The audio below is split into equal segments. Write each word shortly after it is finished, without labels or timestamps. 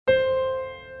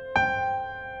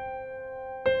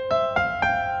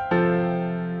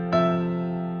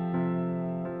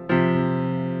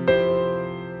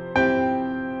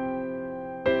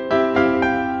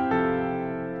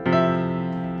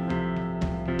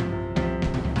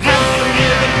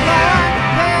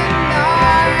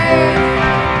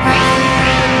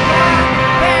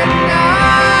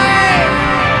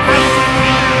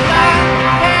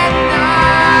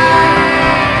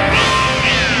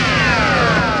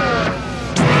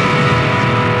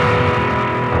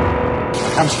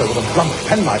hamster with a blunt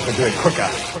penknife would do it quicker.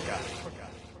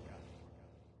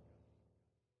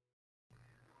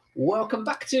 Welcome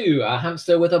back to A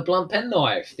Hamster with a Blunt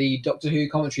Penknife, the Doctor Who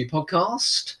commentary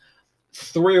podcast.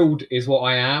 Thrilled is what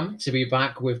I am to be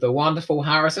back with the wonderful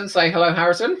Harrison. Say hello,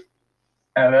 Harrison.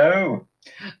 Hello.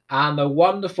 And the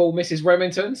wonderful Mrs.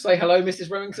 Remington. Say hello, Mrs.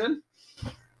 Remington.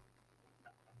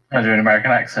 I do an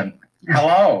American accent.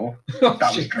 Hello. Oh,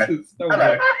 That was great.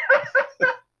 Hello.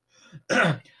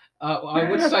 I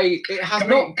would say it has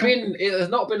not been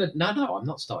a... No, I'm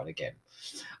not starting again.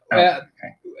 Okay.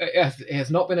 It has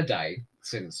not been a day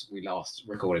since we last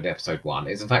recorded episode 1.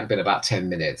 It's in fact been about 10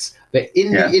 minutes. But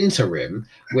in the interim,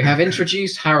 we have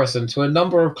introduced Harrison to a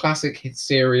number of classic hit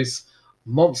series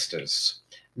monsters,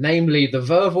 namely the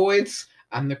Vervoids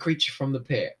and the Creature from the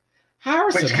Pit.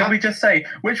 Harrison, Can we just say,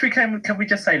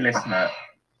 listener,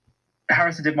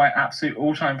 Harrison did my absolute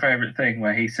all-time favourite thing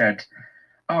where he said,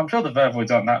 "Oh, I'm sure the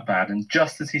Vervoids aren't that bad." And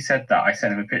just as he said that, I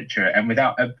sent him a picture, and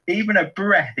without even a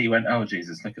breath, he went, "Oh,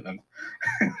 Jesus, look at them."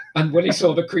 And when he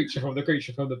saw the Creature from the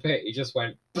Pit, he just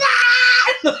went,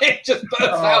 it just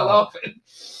burst out laughing.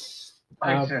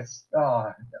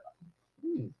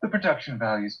 The production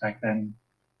values back then.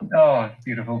 Oh,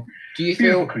 beautiful. Do you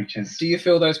beautiful feel creatures? Do you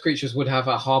feel those creatures would have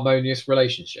a harmonious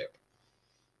relationship?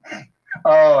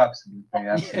 Oh,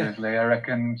 absolutely. I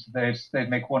reckon they'd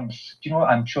make one. Do you know what?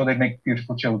 I'm sure they'd make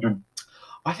beautiful children.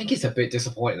 I think it's a bit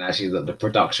disappointing actually that the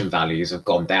production values have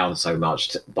gone down so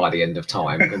much by the end of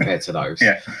time compared to those.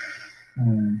 Yeah.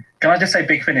 Can I just say,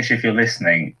 Big Finish, if you're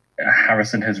listening,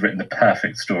 Harrison has written the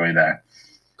perfect story there.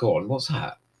 Go on, what's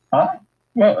that? Huh?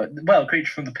 Well,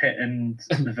 Creature from the Pit and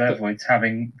the Vervoids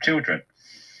having children.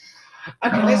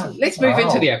 Okay, let's move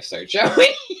into the episode, shall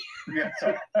we? Yeah,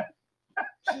 sorry.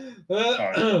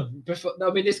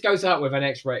 This goes out with an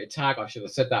X-rated tag. I should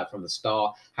have said that from the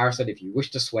start. Harrison, if you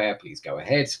wish to swear, please go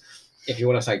ahead. If you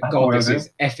want to say, God, this is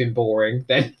effing boring,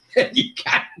 then you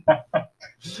can.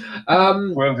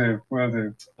 Will do.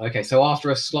 Okay, so after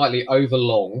a slightly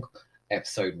overlong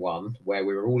episode 1, where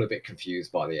we were all a bit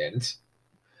confused by the end.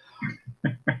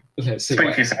 Let's see.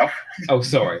 Speak for yourself. Oh,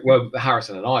 sorry. Well,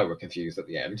 Harrison and I were confused at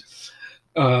the end.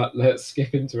 Let's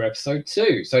skip into episode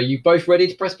 2. So you both ready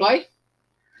to press play?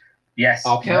 Yes.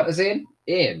 I'll count us in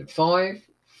 5,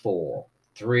 4,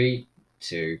 3,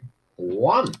 2,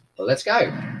 1. Let's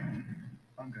go.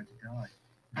 I'm going to die.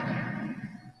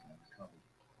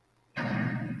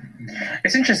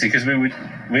 It's interesting because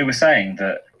we were saying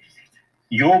that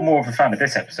you're more of a fan of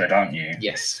this episode, aren't you?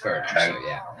 Yes, very much so,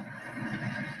 yeah.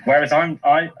 Whereas I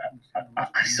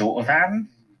sort of am,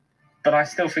 but I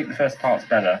still think the first part's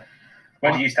better.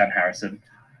 Where do you stand, Harrison?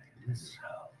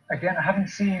 Again, I haven't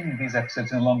seen these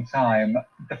episodes in a long time.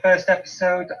 The first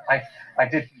episode, I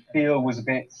did feel was a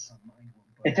bit...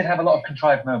 It did have a lot of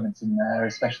contrived moments in there,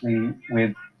 especially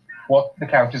with what the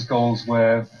characters' goals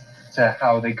were to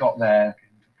how they got there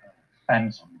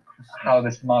and how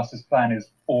this master's plan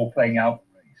is all playing out.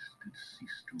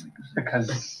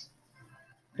 Because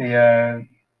the...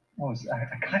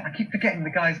 I keep forgetting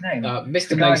the guy's name. Mr.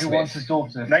 The guy Naismith. who wants his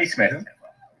daughter... Naismith.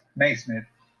 Naismith.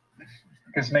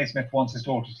 Because Naismith wants his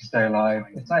daughter to stay alive.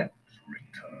 It's like...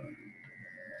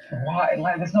 Why?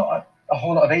 Like, there's not a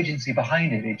whole lot of agency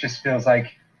behind it. It just feels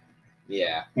like...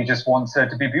 Yeah. He just wants her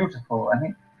to be beautiful. I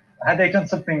mean, had they done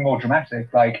something more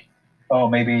dramatic, like, oh,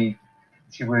 maybe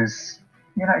she was...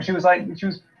 she was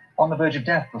on the verge of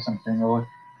death or something, or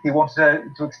he wanted her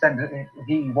to extend...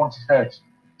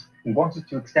 He wanted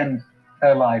to extend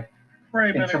her life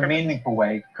in some meaningful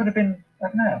way. Could have been, I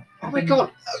don't know. Oh my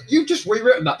God, you've just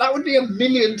rewritten that. That would be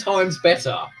 1,000,000 times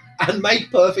better and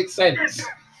make perfect sense.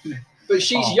 But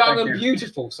she's young and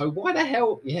beautiful, so why the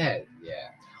hell? Yeah.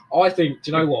 I think,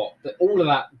 do you know what? That all of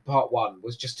that part 1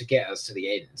 was just to get us to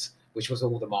the end, which was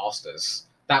all the masters.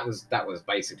 That was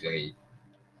basically.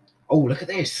 Oh, look at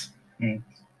this. But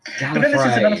then this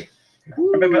is another.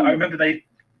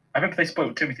 I remember they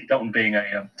spoiled Timothy Dalton being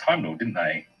a Time Lord, didn't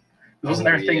they? Wasn't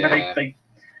there a thing where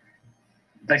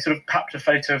they sort of papped a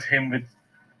photo of him with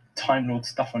Time Lord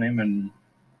stuff on him and...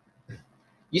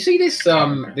 You see this I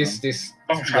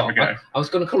was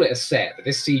going to call it a set, but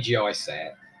this CGI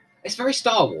set, it's very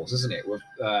Star Wars, isn't it? With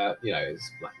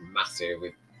it's like massive,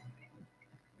 with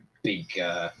big.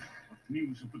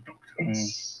 News of the Doctor.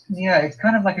 It's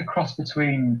kind of like a cross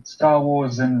between Star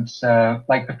Wars and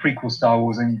like the prequel Star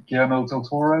Wars and Guillermo del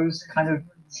Toro's kind of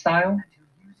style,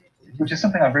 which is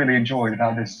something I've really enjoyed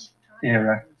about this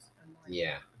era.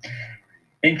 Yeah.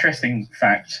 Interesting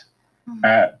fact.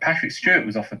 Patrick Stewart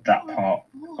was offered that part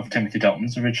of Timothy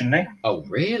Dalton's originally. Oh,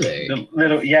 really?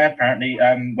 Apparently,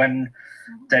 when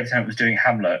David Tennant was doing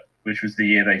Hamlet, which was the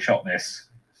year they shot this,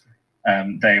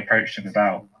 they approached him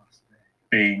about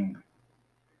being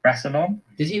Rassilon.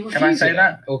 Did he refuse Can I say it?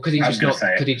 that? Or could he I was just gonna not?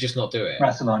 say it. Could he just not do it?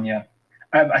 Rassilon, yeah.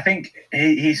 I think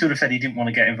he sort of said he didn't want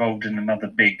to get involved in another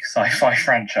big sci-fi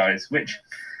franchise, which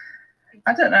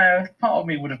I don't know. Part of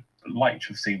me would have liked to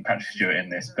have seen Patrick Stewart in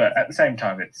this, but at the same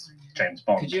time, it's James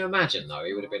Bond. Could you imagine though?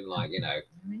 He would have been like,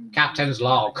 Captain's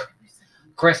log,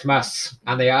 Christmas,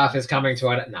 and the Earth is coming to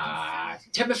an. Nah,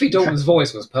 Timothy Dalton's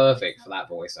voice was perfect for that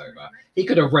voiceover. He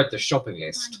could have read the shopping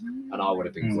list, and I would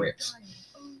have been gripped.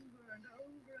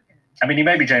 I mean, he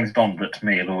may be James Bond, but to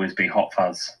me, it'll always be Hot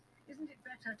Fuzz.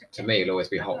 To me, it'll always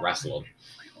be Hot Rassilon.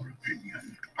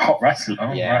 Hot Rassilon?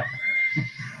 Oh, Yeah. right.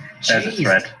 There's a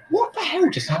thread. What the hell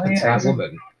just happened to that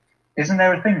woman? Isn't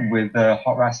there a thing with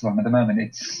Hot Rassilon at the moment?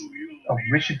 It's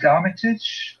Richard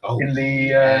Armitage in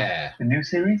the new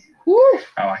series. Woo!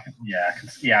 Oh, I can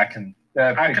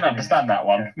understand that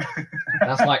one.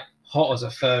 That's like hot as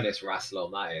a furnace,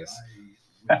 Rassilon. That is.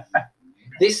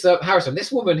 This Harrison, this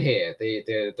woman here,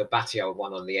 the batty old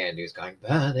one on the end, who's going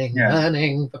burning,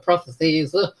 burning, the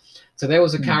prophecies. So there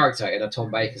was a character in a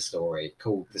Tom Baker story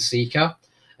called The Seeker,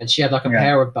 and she had like a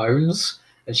pair of bones,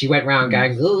 and she went round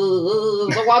going,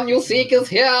 "The one you'll seek is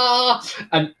here,"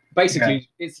 and basically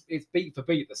it's beat for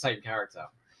beat the same character.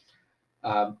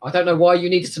 I don't know why you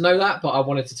needed to know that, but I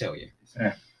wanted to tell you.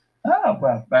 Yeah. Oh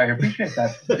well, I appreciate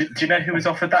that. Do you know who was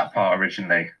offered that part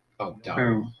originally? Oh, don't.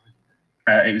 Who?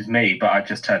 It was me, but I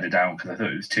just turned it down because I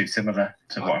thought it was too similar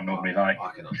to what I'm normally like.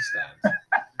 I can understand.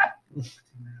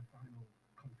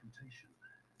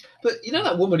 But you know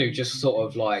that woman who just sort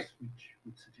of like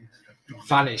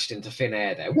vanished into thin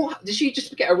air there? What? Did she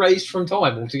just get erased from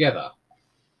time altogether?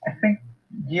 I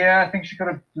think she got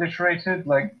obliterated,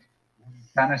 like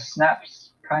Thanos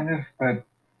snaps, kind of, but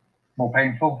more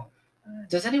painful.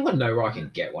 Does anyone know where I can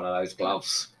get one of those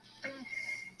gloves?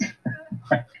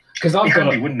 Because I've got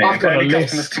a list.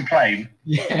 Customers complain.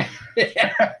 Yeah. Don't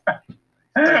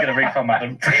get a refund,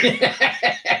 madam.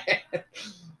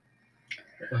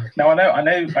 Now I know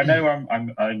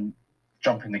I'm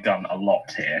jumping the gun a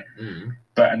lot here,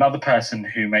 but another person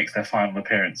who makes their final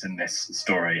appearance in this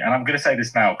story, and I'm going to say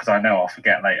this now because I know I'll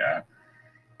forget later,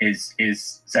 is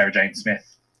Sarah Jane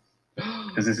Smith,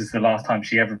 because this is the last time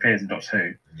she ever appears in Doctor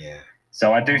Who. Yeah.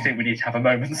 So I do think we need to have a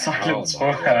moment's silence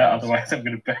for her, otherwise I'm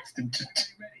going to burst into.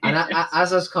 And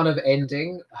as I was kind of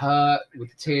ending, her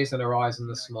with the tears in her eyes and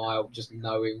the smile, just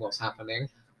knowing what's happening,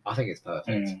 I think it's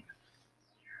perfect.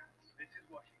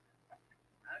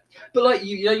 But like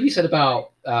you said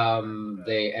about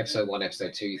the episode 1,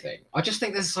 episode 2 thing, I just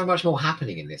think there's so much more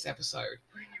happening in this episode,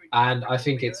 and I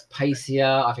think it's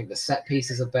pacier. I think the set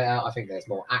pieces are better. I think there's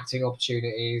more acting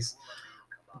opportunities.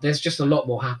 There's just a lot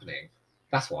more happening.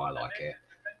 That's why I like it.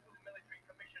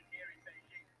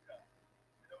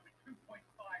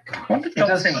 I wonder if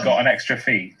Johnson got an extra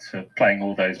fee for playing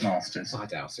all those masters. I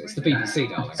doubt it. It's the BBC,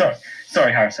 darling.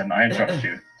 Sorry, Harrison. I interrupted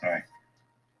you. Sorry.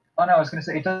 Oh no, I was going to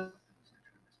say it does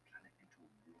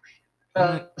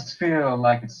feel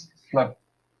like it's like,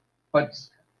 but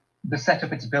the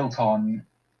setup it's built on,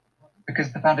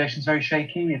 because the foundation's very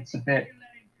shaky, it's a bit.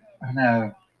 I don't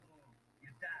know.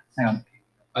 Hang on.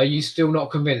 Are you still not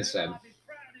convinced then?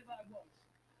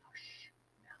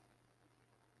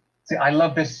 See, I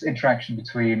love this interaction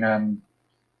between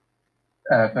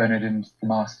Bernard and the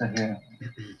Master here.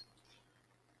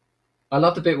 I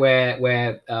love the bit where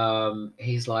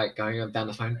he's like going down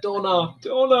the phone, Donna.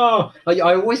 Like,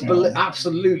 I always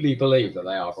absolutely believe that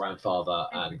they are grandfather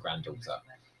and granddaughter.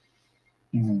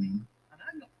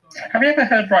 Have you ever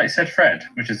heard "Right Said Fred,"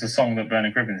 which is a song that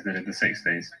Bernard Cribbins did in the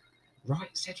 '60s? Right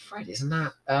Said Fred, isn't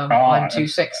that I'm Too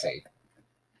Sexy?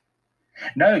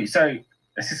 No, so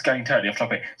this is going totally off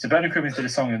topic. So Bernard Cribbins did a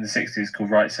song in the '60s called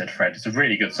 "Right Said Fred." It's a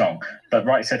really good song, but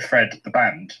 "Right Said Fred," the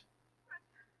band,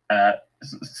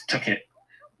 took it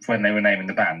when they were naming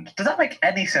the band. Does that make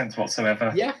any sense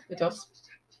whatsoever? Yeah, it does.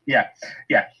 Yeah,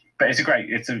 but it's a great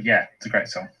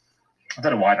song. I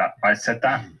don't know why I said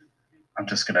that. I'm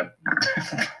just gonna.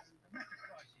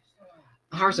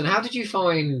 Harrison, how did you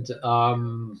find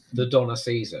the Donna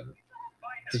season?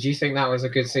 Did you think that was a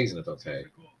good season of Doctor Who?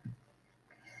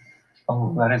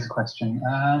 Oh, that is a question.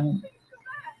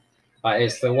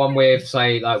 It's the one with,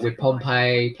 say, like with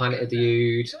Pompeii, Planet of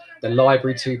the Ood, the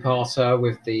Library two-parter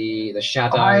with the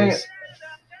shadows.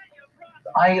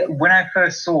 When I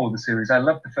first saw the series, I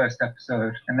loved the first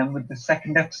episode, and then with the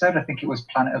second episode, I think it was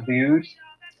Planet of the Ood.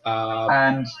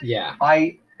 And yeah,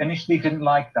 I initially didn't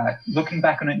like that. Looking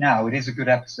back on it now, it is a good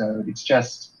episode. It's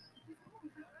just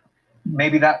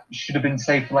maybe that should have been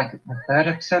saved for like the third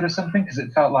episode or something, because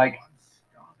it felt like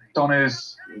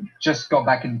Donna's just got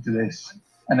back into this,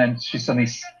 and then she suddenly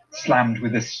slammed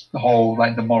with this whole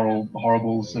like the moral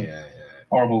horribles of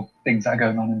horrible things that are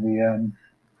going on in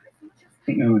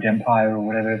the Ood Empire or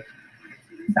whatever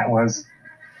that was.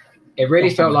 It really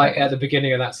felt like at the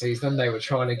beginning of that season they were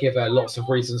trying to give her lots of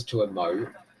reasons to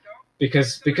emote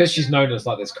because she's known as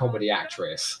like this comedy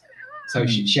actress. So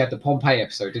she had the Pompeii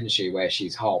episode, didn't she, where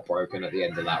she's heartbroken at the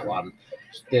end of that one.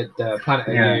 The Planet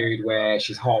of Nude, where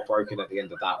she's heartbroken at the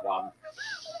end of that one.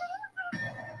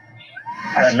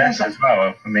 And less as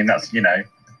well. I mean, that's, you know.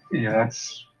 Yeah,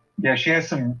 she has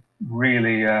some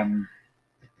really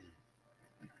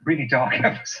really dark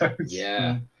episodes.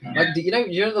 Yeah. Like, you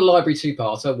know the Library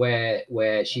two-parter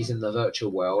where she's in the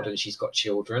virtual world and she's got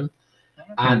children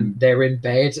and they're in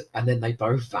bed and then they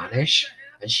both vanish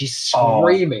and she's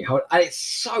screaming. And it's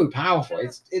so powerful.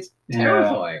 It's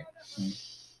terrifying.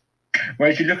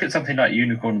 Whereas you look at something like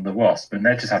Unicorn and the Wasp and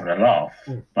they're just having a laugh.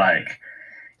 Like,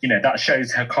 you know, that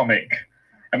shows her comic.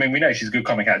 I mean, we know she's a good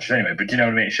comic actress anyway, but do you know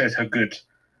what I mean? It shows her good.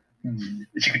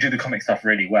 She could do the comic stuff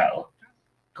really well.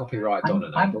 Copyright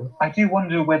Donna. I do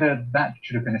wonder whether that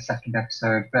should have been a second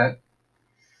episode, but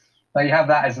like you have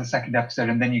that as a second episode,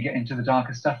 and then you get into the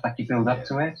darker stuff, like you build up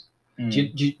to it. Do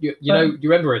you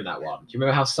remember in that one? Do you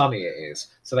remember how sunny it is?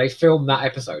 So they filmed that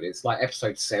episode. It's like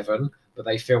episode 7, but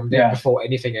they filmed it before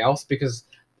anything else because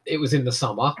it was in the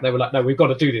summer. They were like, no, we've got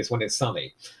to do this when it's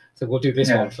sunny, so we'll do this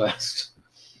one first.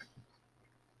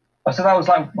 Oh, so that was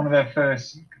like one of their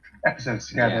first episodes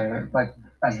together, like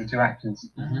as the two actors.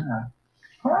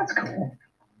 Oh, that's cool.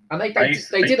 And they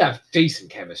did have decent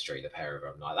chemistry, the pair of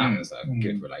them. Like that was a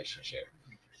good relationship.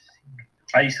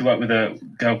 I used to work with a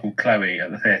girl called Chloe at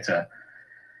the theatre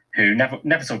who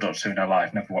never saw Doctor Who in her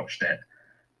life, never watched it.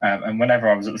 And whenever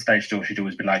I was at the stage door, she'd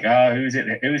always be like, "Oh, who is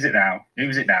it now?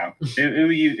 Who's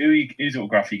whose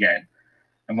autograph are you getting?"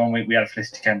 And one week we had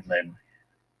Felicity Kendall in,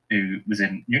 who was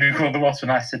in Unicorn and the Wasp,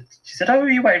 and she said, "Oh, who are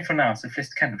you waiting for now?" I said,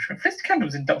 "Felicity Kendall." She went, "Felicity Kendall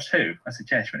was in Doctor Who." I said,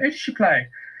 "Yeah." She went, "Who did she play?"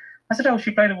 I said, "Oh,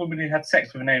 she played a woman who had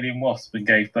sex with an alien wasp and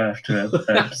gave birth to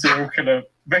a serial killer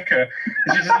vicar."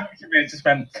 And she just looked at me and just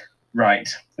went, "Right,"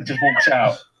 and just walked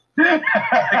out.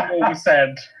 Nothing more was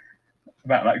said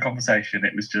about that conversation.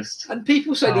 It was just. And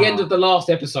people say the end of the last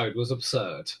episode was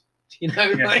absurd. You know,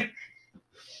 like.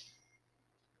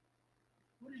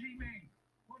 What does he mean?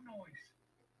 What noise?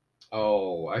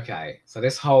 Oh, okay. So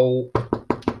this whole.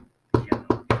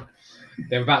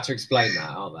 They're about to explain that,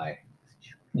 aren't they?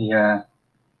 Yeah.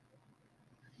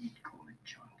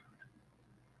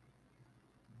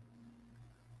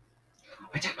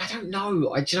 I don't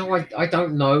know. I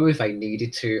don't know if they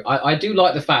needed to. I do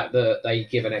like the fact that they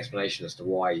give an explanation as to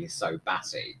why he's so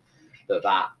batty.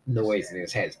 That noise in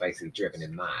his head is basically driven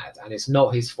him mad, and it's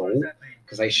not his fault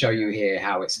because they show you here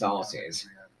how it started.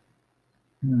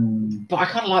 But I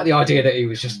kind of like the idea that he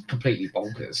was just completely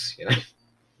bonkers, you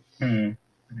know.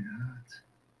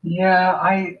 Yeah,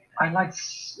 I like.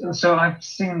 So I've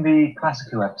seen the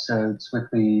classical episodes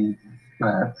with the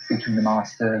featuring the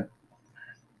Master.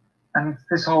 And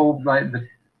this whole like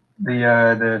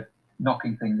the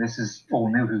knocking thing, this is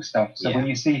all New Who stuff. So when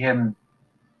you see him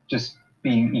just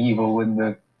being evil in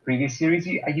the previous series,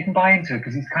 you can buy into it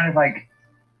because he's kind of like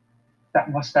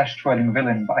that mustache twirling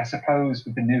villain. But I suppose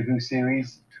with the New Who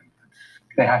series,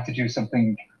 they had to do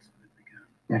something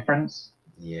different.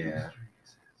 Yeah.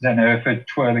 I don't know if a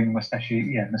twirling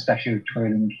mustachio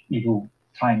twirling evil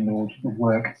Time Lord would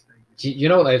work. You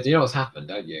know what's happened,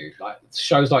 don't you? Like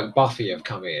shows like Buffy have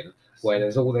come in where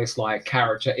there's all this like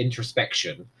character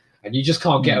introspection, and you just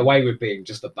can't get away with being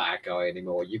just a bad guy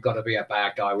anymore. You've got to be a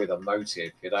bad guy with a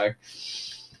motive, you know.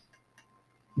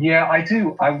 Yeah, I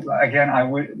do. I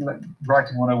would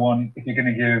writing 101. If you're going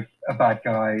to give a bad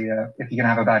guy, if you're going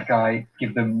to have a bad guy,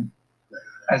 give them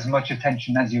as much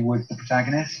attention as you would the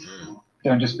protagonist.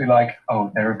 Don't just be like,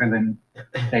 oh, they're a villain.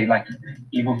 They like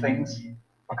evil things.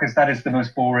 Because that is the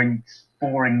most boring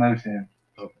motive.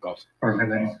 Oh God! For a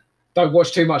villain. Don't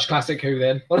watch too much classic Who,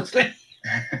 then. Honestly.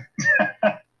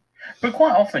 But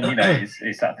quite often, you know,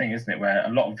 it's that thing, isn't it, where a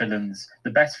lot of villains, the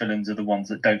best villains, are the ones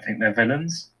that don't think they're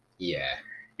villains. Yeah.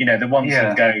 You know, the ones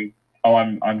that go, "Oh,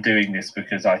 I'm doing this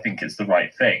because I think it's the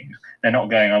right thing." They're not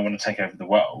going, "I want to take over the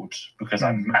world because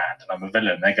I'm mad and I'm a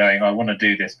villain." They're going, "I want to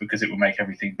do this because it will make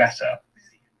everything better."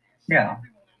 Yeah.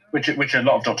 Which a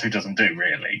lot of Doctor Who doesn't do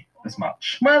really as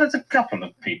much. Well, there's a couple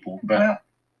of people, but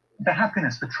the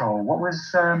Happiness Patrol. What was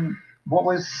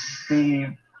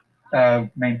the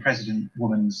main president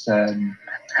woman's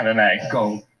Helen A.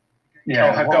 goal?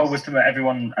 Yeah, her goal was to make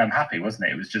everyone happy, wasn't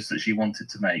it? It was just that she wanted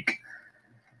to make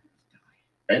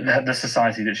the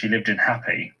society that she lived in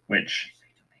happy, which.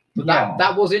 But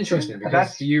that was interesting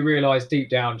because you realise deep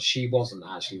down she wasn't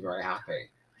actually very happy.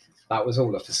 that was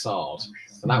all a facade.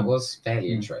 And that was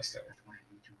fairly interesting.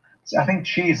 So I think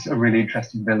she's a really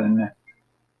interesting villain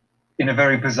in a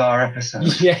very bizarre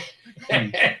episode. Yeah.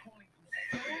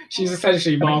 She's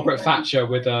essentially Margaret Thatcher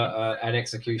with an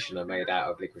executioner made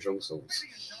out of licorice all sorts.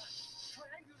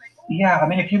 Yeah, I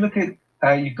mean, if you look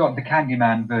at, you've got the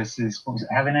Candyman versus, what was it,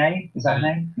 Helen A? Is that her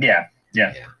name? Yeah.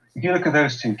 If you look at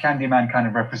those two, Candyman kind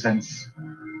of represents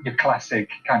your classic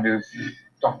kind of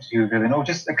Doctor Who villain, or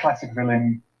just a classic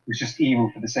villain who's just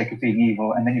evil for the sake of being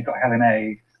evil. And then you've got Helen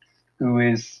A, who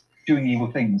is doing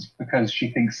evil things because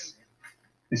she thinks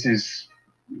this is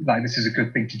a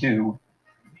good thing to do.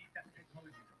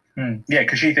 Yeah,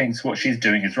 because she thinks what she's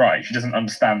doing is right. She doesn't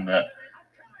understand that.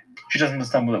 She doesn't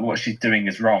understand that what she's doing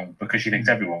is wrong because she thinks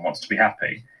everyone wants to be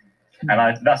happy.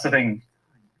 And that's the thing.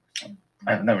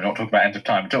 I know we're not talking about End of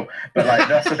Time at all, but like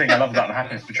that's the thing I love about the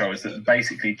Happiness Patrol is that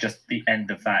basically just the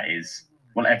end of that is,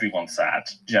 well, everyone's sad.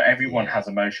 You know, everyone has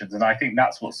emotions, and I think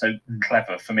that's what's so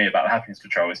clever for me about the Happiness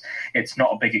Patrol is it's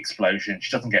not a big explosion.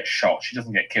 She doesn't get shot. She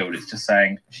doesn't get killed. It's just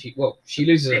saying she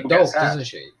loses a dog, doesn't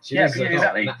she? She loses a dog,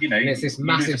 exactly. And you know, and it's this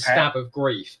massive stab of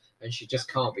grief, and she just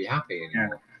can't be happy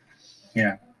anymore.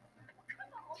 Yeah.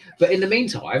 But in the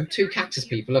meantime, two cactus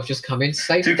people have just come in to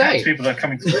save the Two day. cactus people are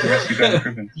coming to rescue Bernard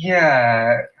Cribbins.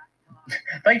 Yeah,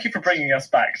 Thank you for bringing us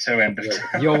back to End of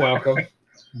Time. You're welcome.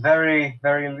 very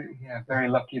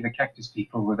lucky the Cactus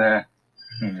people were there.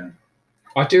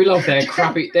 I do love their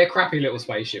crappy little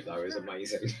spaceship though. Is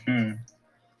amazing.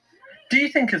 Do you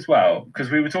think as well,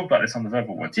 because we were talking about this on the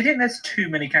verbal one, do you think there's too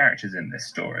many characters in this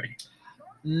story?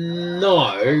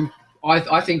 No,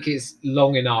 I think it's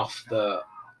long enough that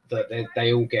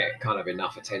they all get kind of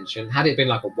enough attention. Had it been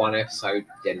like a one episode,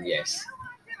 then yes.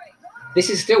 This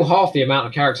is still half the amount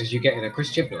of characters you get in a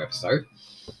Chris Chibnall episode.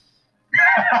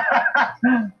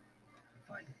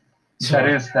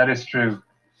 That is true.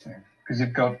 Because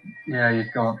you've got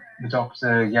the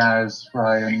Doctor, Yaz,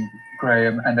 Ryan,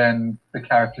 Graham, and then the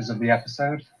characters of the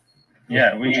episode.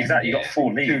 Yeah, exactly. You got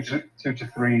 4 leads. Two to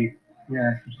three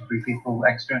people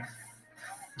extra.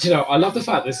 Do you know? I love the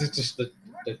fact this is just the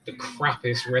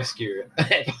crappiest rescue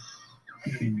ever.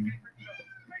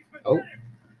 Oh.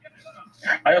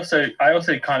 I also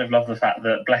kind of love the fact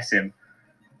that, bless him,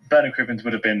 Bernard Cribbins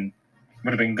would have been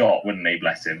got, wouldn't he?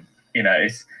 Bless him. You know,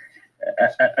 it's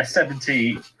a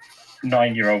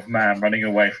 79-year-old man running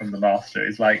away from the master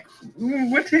is like,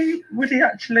 would he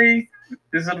actually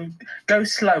sort of go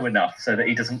slow enough so that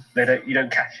you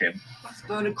don't catch him?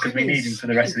 Because we need him for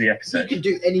the rest of the episode. He can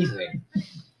do anything.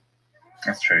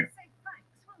 That's true.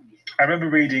 I remember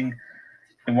reading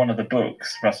in one of the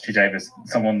books, Rusty Davis,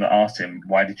 someone that asked him,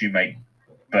 why did you make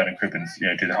Bernard Cribbins,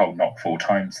 do the whole knock 4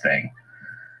 times thing?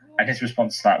 And his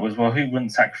response to that was, well, who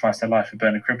wouldn't sacrifice their life for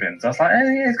Bernard Cribbins? I was like,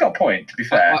 yeah, he's got a point, to be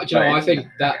fair. I think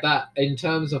that in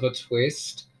terms of a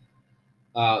twist,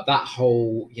 that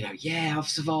whole, I've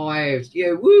survived,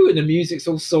 woo, and the music's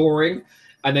all soaring,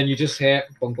 and then you just hear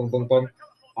bong, bong, bong, bong.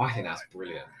 I think that's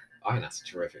brilliant. I think that's a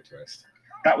terrific twist.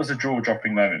 That was a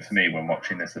jaw-dropping moment for me when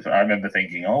watching this. I remember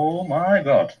thinking, oh my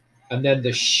God. And then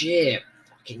the sheer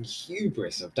fucking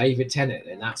hubris of David Tennant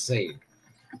in that scene.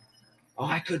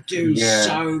 I could do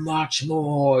so much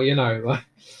more,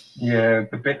 Yeah,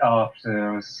 the bit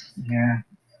after was,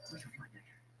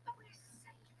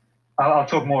 I'll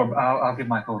talk more. I'll give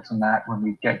my thoughts on that when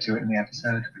we get to it in the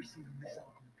episode.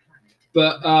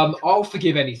 But I'll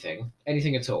forgive anything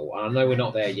at all. And I know we're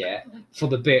not there yet for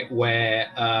the bit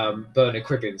where Bernard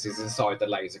Cribbins is inside the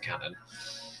laser cannon.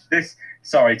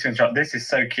 Sorry to interrupt. This is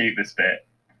so cute. This bit.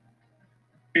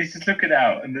 He's just looking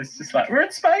out, and it's just like we're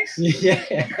in space. Yeah.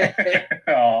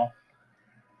 Aww.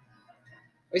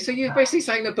 So you're basically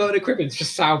saying that Bernard Cribbins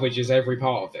just salvages every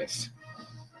part of this.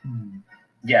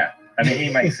 Yeah, I mean he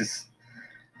makes this.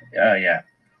 Yeah.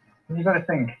 You've got to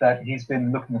think that he's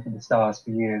been looking up at the stars for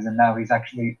years, and now he's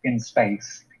actually in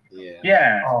space.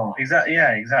 Yeah. Exactly.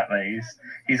 Yeah, exactly.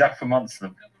 He's up for months of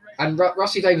them. And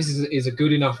Rusty Davis is a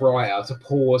good enough writer to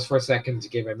pause for a second to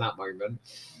give him that moment.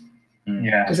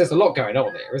 Yeah. Because there's a lot going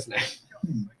on there, isn't there?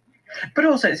 But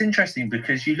also, it's interesting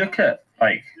because you look at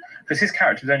because his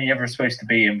character was only ever supposed to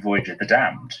be in Voyage of the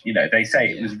Damned. They say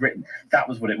it was written. That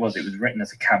was what it was. It was written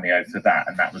as a cameo for that,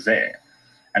 and that was it.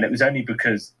 And it was only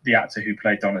because the actor who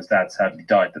played Donna's dad sadly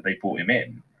died that they brought him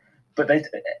in. But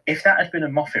if that had been a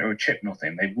Moffat or a Chibnall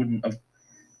thing, they wouldn't have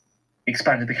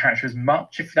expanded the character as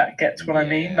much, if that gets what I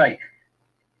mean. Like,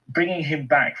 bringing him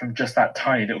back from just that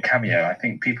tiny little cameo, I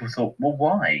think people thought, well,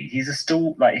 why? He's a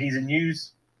stall, he's a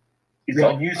news... He's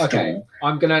got a news stall.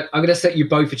 I'm gonna set you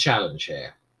both a challenge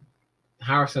here.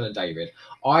 Harrison and David,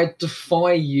 I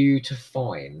defy you to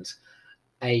find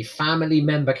a family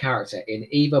member character in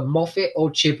either Moffat or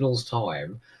Chibnall's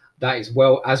time that is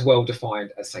well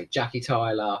defined as, say, Jackie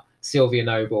Tyler, Sylvia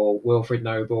Noble, Wilfred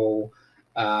Noble,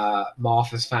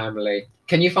 Martha's family.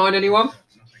 Can you find anyone?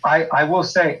 I will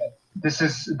say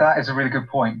that is a really good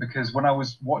point, because when I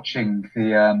was watching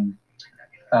the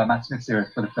Matt Smith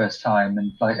series for the first time,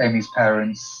 and like Amy's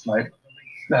parents, like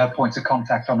her points of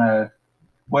contact on Earth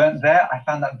weren't there, I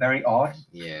found that very odd.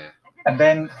 Yeah. And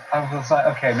then I was like,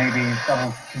 okay, maybe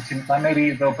that'll continue. Like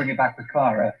maybe they'll bring it back with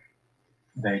Clara.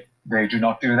 They do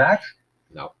not do that.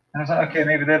 No. And I was like, okay,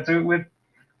 maybe they'll do it with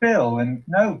Bill. And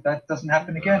no, that doesn't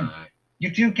happen again. No.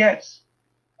 You do get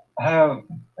her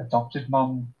adopted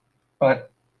mum,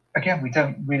 but again, we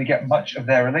don't really get much of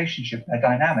their relationship, their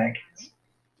dynamic.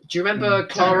 Do you remember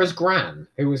Clara's gran,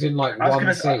 who was in like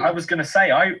one scene? I was going to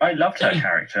say, I loved her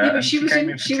character. Yeah, but she was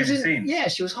in scenes. Yeah,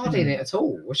 she was hardly in it at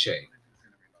all, was she?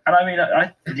 And I mean,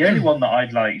 the only one that I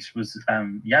liked was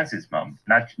Yaz's mum,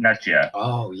 Nadia.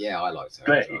 Oh yeah, I liked her.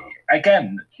 But as well.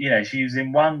 again, she was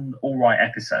in one all right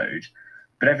episode,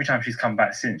 but every time she's come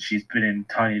back since, she's been in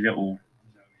tiny little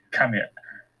cameo.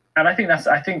 And I think that's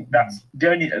the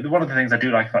only one of the things I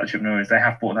do like about the Chibnall is they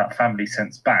have brought that family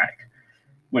sense back,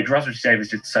 which Russell T Davies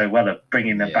did so well at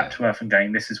bringing them back to earth and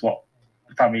going, this is what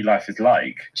family life is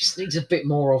like. Just needs a bit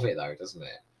more of it, though, doesn't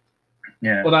it?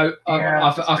 Yeah. Although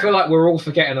I feel like we're all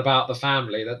forgetting about the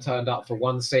family that turned up for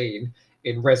one scene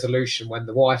in Resolution when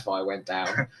the Wi-Fi went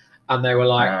down, and they were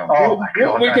like, "What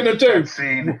are we gonna do?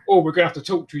 Oh, we're gonna have to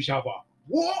talk to each other."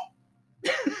 What?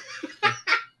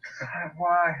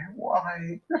 Why?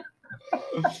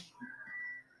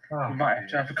 We might have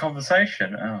to have a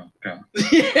conversation. Oh god.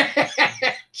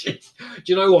 Do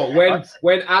you know what?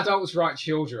 When adults write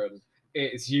children,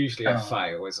 it's usually a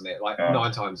fail, isn't it? Like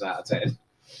 9 times out of 10.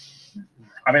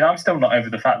 I mean, I'm still not over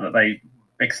the fact that they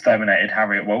exterminated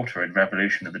Harriet Walter in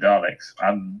Revolution of the Daleks.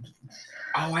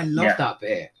 I love that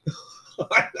bit.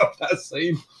 I love that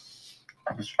scene.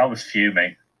 I was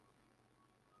fuming.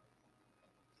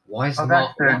 Why is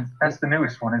that's the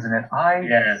newest one, isn't it?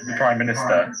 The Prime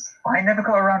Minister. I never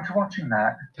got around to watching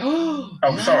that.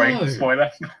 Sorry, spoiler.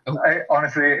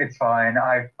 Honestly, it's fine.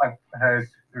 I've heard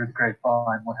through the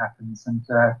grapevine what happens, and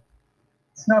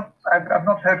it's not. I've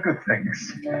not heard good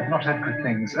things.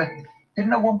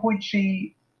 Didn't at one point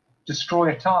she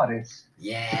destroy a TARDIS?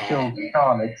 Yeah. Kill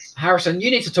Daleks. Harrison, you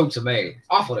need to talk to me.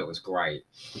 I thought it was great.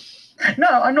 No,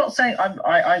 I'm not saying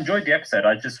I enjoyed the episode.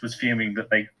 I just was fuming that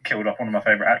they killed off one of my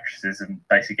favourite actresses and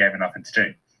basically gave her nothing to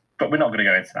do. But we're not going to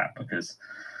go into that because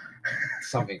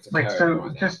something to Wait,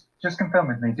 so just confirm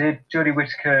with me, did Jodie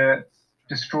Whittaker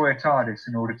destroy a TARDIS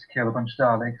in order to kill a bunch of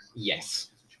Daleks?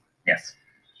 Yes.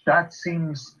 That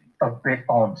seems a bit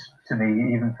odd to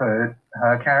me, even for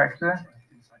her character.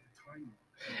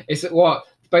 Is it what?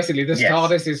 Basically, this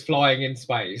TARDIS is flying in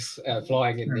space,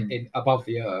 flying in above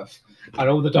the Earth, and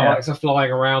all the Daleks are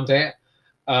flying around it.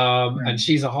 And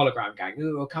she's a hologram going,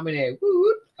 "Ooh, come in here!"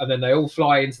 Woo! And then they all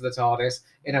fly into the TARDIS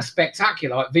in a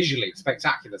spectacular, visually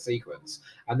spectacular sequence.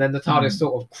 And then the TARDIS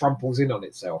sort of crumples in on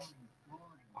itself.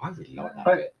 I really like that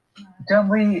bit.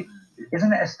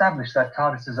 Isn't it established that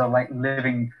TARDISes are like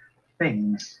living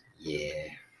things? Yeah.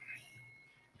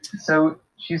 So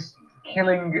she's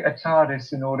killing a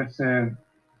TARDIS in order to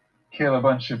kill a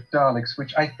bunch of Daleks,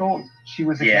 which I thought she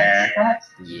was against that.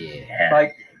 Yeah.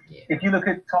 Like, if you look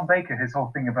at Tom Baker, his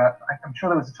whole thing about, I'm sure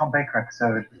there was a Tom Baker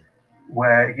episode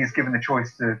where he's given the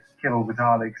choice to kill all the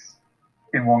Daleks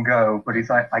in one go, but he's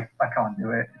like, I can't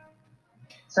do it.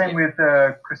 Same with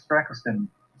Christopher Eccleston.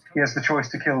 He has the choice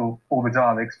to kill all the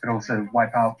Daleks, but also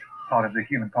wipe out part of the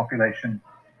human population.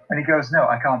 And he goes, no,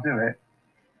 I can't do it.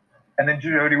 And then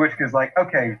Jodie Whittaker's like,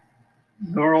 okay,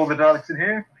 lure all the Daleks in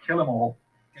here, kill them all.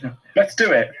 Let's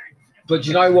do it. But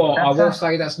you know what? I will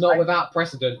say that's not without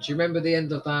precedent. Do you remember the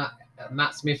end of that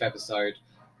Matt Smith episode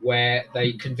where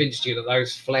they convinced you that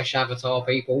those flesh avatar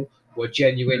people were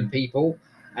genuine people?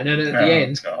 And then at the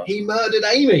end, he murdered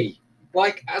Amy,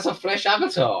 like, as a flesh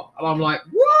avatar. And I'm like,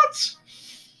 what?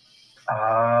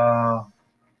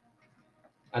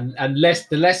 And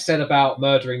the less said about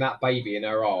murdering that baby in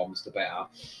her arms, the better.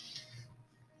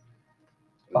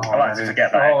 I like to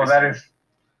forget that. That is...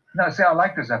 No, see, I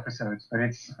like those episodes, but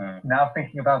it's now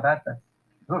thinking about that's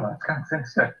kind of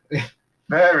sinister.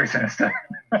 Very sinister.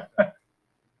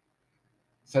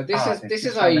 So this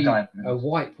is a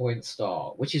White Point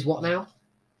star, which is what now?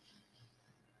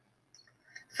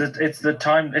 So it's the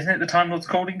time, isn't it? The Time Lord's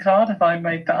calling card. Have I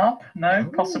made that up? No,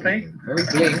 possibly. Very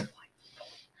bling.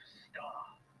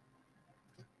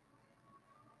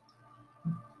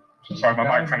 Sorry, my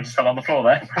microphone just fell on the floor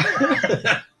there.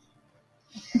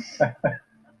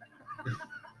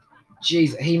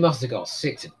 Jeez, he must have got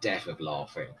sick to death of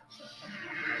laughing.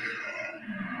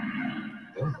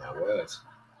 Oh my word.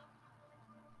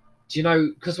 Do you know,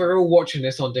 because we're all watching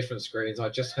this on different screens, I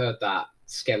just heard that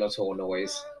Skeletor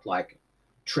noise, like,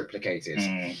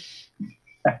 triplicated.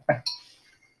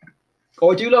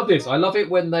 Oh, I do love this. I love it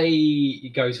when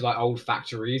they go to, like, old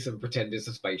factories and pretend it's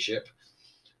a spaceship.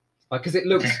 Like, because it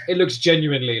looks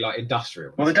genuinely, like,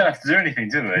 industrial. Well, they don't have to do anything,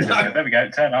 do they? No. There we go,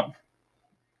 turn up.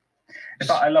 In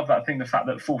fact, I love that thing, the fact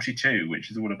that 42, which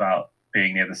is all about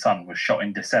being near the sun, was shot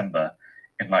in December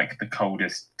in like the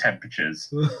coldest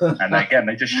temperatures. And again,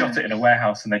 they just shot it in a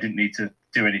warehouse and they didn't need to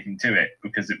do anything to it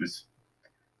because it was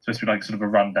supposed to be like sort of a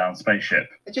rundown spaceship.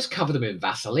 They just covered them in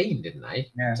Vaseline, didn't they?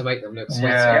 Yeah. To make them look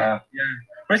sweaty. Yeah.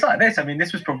 But it's like this. I mean,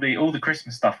 this was probably all the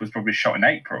Christmas stuff was probably shot in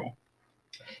April.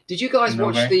 Did you guys No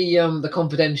watch way. the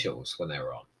Confidentials when they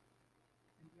were on?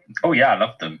 Oh yeah, I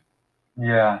loved them.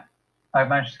 Yeah. I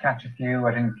managed to catch a few.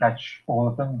 I didn't catch all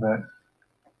of them, but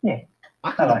yeah,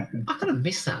 I like them. I kind of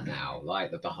miss that now,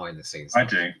 like the behind the scenes I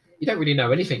stuff. do. You don't really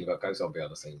know anything about what goes on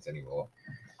behind the scenes anymore.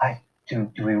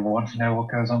 Do we want to know what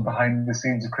goes on behind the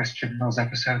scenes of Chris Chibnall's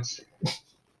episodes?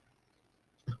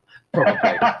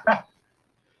 Probably.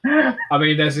 I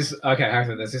mean, there's this. Okay, hang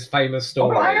on, there's this famous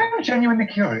story. Well, I am genuinely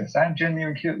curious. I'm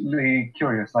genuinely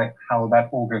curious, like how that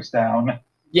all goes down.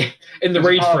 In the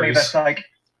There's a part of me read-throughs. that's like,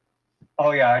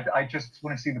 oh yeah, I just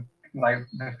want to see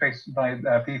the face,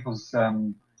 people's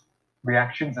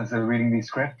reactions as they're reading these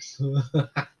scripts.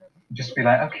 Just be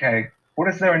like, okay, what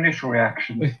is their initial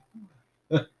reaction?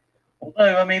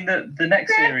 Although, I mean, the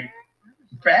next series,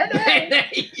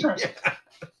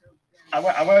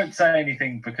 I won't say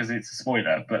anything because it's a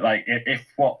spoiler, but like if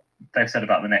what they've said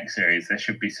about the next series, there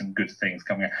should be some good things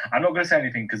coming in. I'm not going to say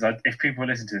anything because if people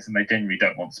listen to this and they genuinely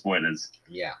don't want spoilers,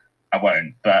 Yeah. I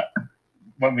won't. But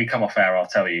when we come off air, I'll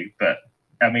tell you. But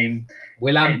I mean,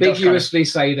 We'll ambiguously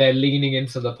say they're leaning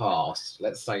into the past.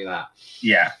 Let's say that.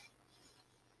 yeah,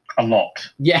 a lot.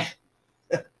 Yeah.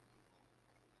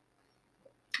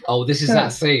 Oh, this is that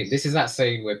scene. This is that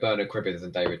scene with Bernard Cribbins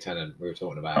and David Tennant we were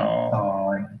talking about. Oh,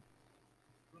 Oh,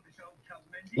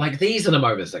 Like, these are the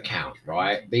moments that count,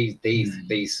 right? These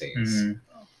scenes. Mm.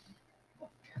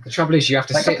 The trouble is you have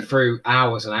to Like sit through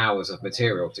hours and hours of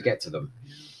material to get to them.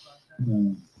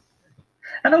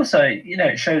 And also, you know,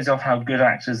 it shows off how good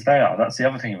actors they are. That's the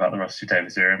other thing about the Rusty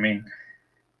Davies era. I mean,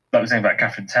 like I was saying about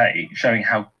Catherine Tate, showing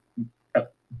how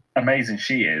amazing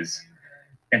she is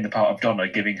in the part of Donna,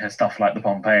 giving her stuff like the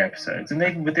Pompeii episodes. And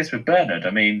even with this with Bernard,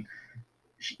 I mean,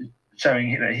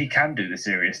 showing that he can do the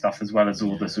serious stuff as well as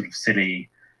all the sort of silly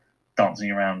dancing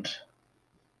around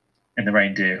in the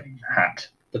reindeer hat.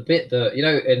 The bit that, you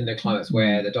know, in the climax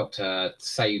where the Doctor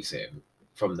saves him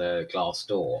from the glass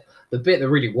door, the bit that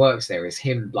really works there is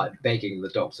him, like, begging the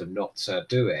Doctor not to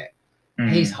do it.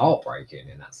 He's heartbreaking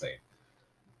in that scene.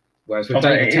 Whereas with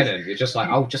David Tennant, you're just like,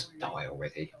 oh, just die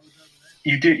already.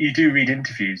 You do read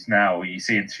interviews now, where you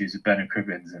see interviews with Bernard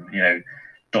Cribbins, and you know,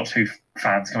 Doctor Who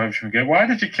fans come over to him and go, "Why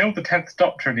did you kill the 10th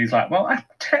Doctor?" And he's like, "Well, I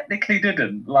technically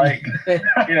didn't. Like,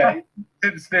 you know,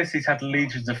 since this, he's had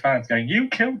legions of fans going, "You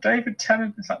killed David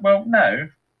Tennant." It's like, well, no,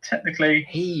 technically.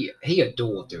 He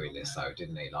adored doing this though,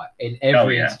 didn't he? Like in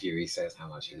every yeah. interview, he says how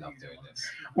much he loved doing this.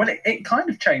 Well, it kind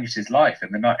of changed his life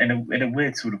in a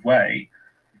weird sort of way.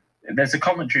 There's a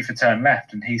commentary for Turn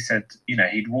Left, and he said, you know,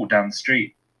 he'd walk down the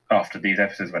street after these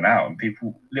episodes went out, and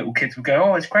little kids would go,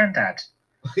 "Oh, it's Grandad,"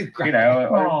 you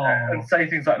know, and say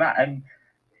things like that. And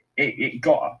it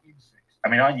got. I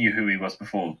mean, I knew who he was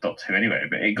before Doctor Who anyway,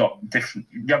 but it got different.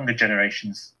 Younger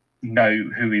generations know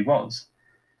who he was.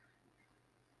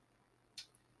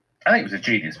 I think it was a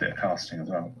genius bit of casting as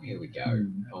well. Here we go.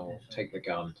 Oh, take the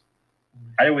gun.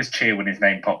 I always cheer when his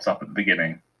name pops up at the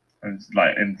beginning, it's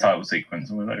like in the title sequence,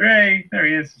 and we're like, "Ray, there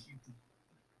he is."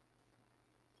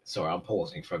 Sorry, I'm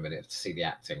pausing for a minute to see the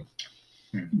acting.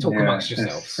 Talk amongst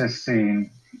yourselves. This scene.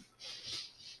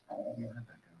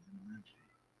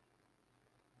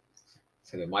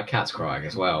 So my cat's crying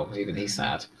as well. Even he's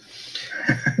sad.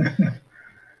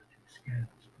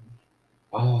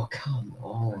 Oh, come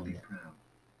on.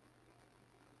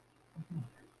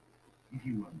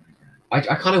 I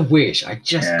kind of wish, I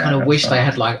just kind of wish they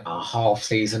had like a half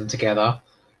season together,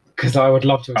 because I would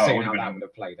love to have seen how that would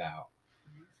have played out.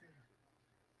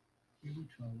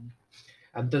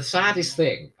 And the saddest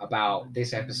thing about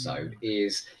this episode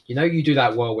is, you know, you do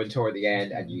that whirlwind tour at the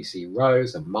end and you see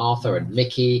Rose and Martha and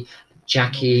Mickey,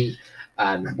 Jackie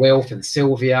and Wilf and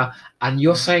Sylvia, and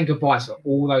you're saying goodbye to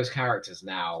all those characters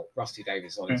now. Rusty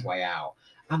Davies on his way out.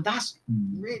 And that's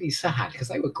really sad because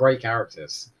they were great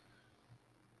characters.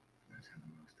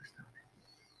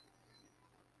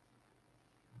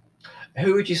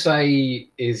 Who would you say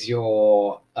is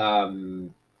your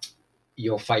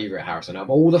favourite, Harrison? Of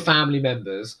all the family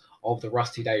members of the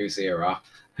Rusty Davies era,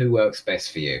 who works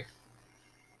best for you?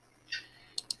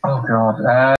 Oh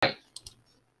God.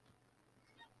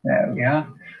 There we are.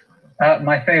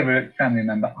 My favourite family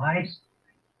member,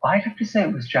 I'd have to say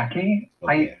it was Jackie.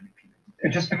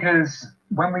 Just because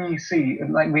when we see,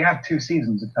 like, we have 2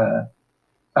 seasons of her.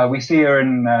 We see her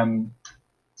in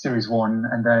series 1,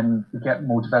 and then we get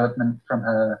more development from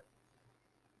her.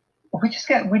 We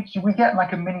get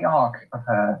like a mini arc of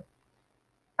her,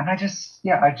 and I just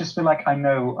feel like I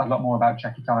know a lot more about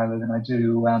Jackie Tyler than I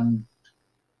do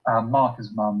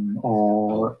Martha's mum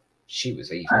or. She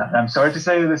was evil. I'm sorry to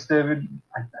say this, David.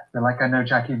 I feel like I know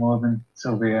Jackie more than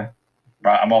Sylvia.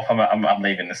 Right, I'm off. I'm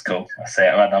leaving the school. I say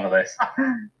it about none of this. Do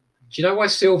you know why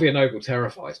Sylvia Noble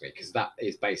terrifies me? Because that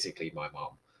is basically my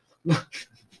mum.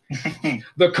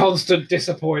 The constant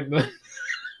disappointment.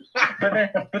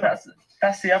 but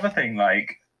that's the other thing.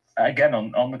 Like, again,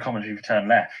 on the commentary for Turn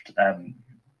Left,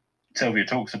 Sylvia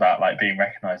talks about like being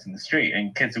recognised in the street,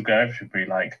 and kids will go over to her and be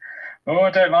like, "Oh,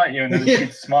 I don't like you," and then the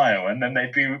kids smile, and then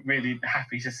they'd be really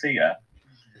happy to see her.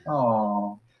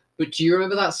 Oh. But do you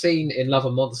remember that scene in Love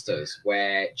and Monsters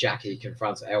where Jackie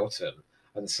confronts Elton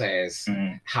and says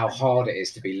how hard it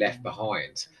is to be left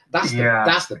behind? That's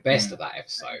the best of that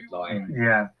episode. Like,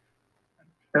 yeah,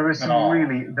 there are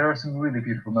some really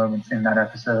beautiful moments in that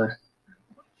episode,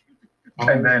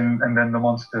 and then the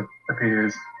monster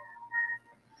appears.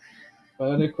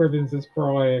 Bernard Cribbins is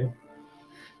crying.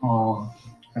 Oh,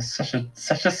 it's such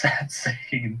a sad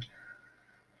scene.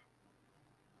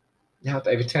 Now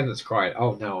David Tennant's crying.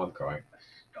 Oh no, I'm crying.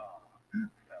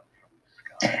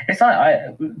 It's like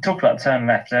I talked about Turn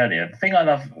Left earlier. The thing I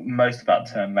love most about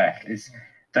Turn Left is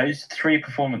those 3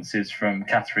 performances from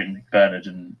Catherine, Bernard,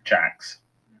 and Jax.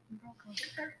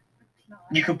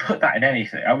 You could put that in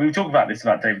anything. I mean, we talk about this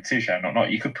about David Suchet,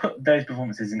 not. You could put those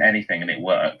performances in anything and it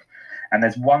work. And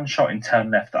there's one shot in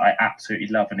Turn Left that I absolutely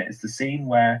love, and it's the scene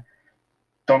where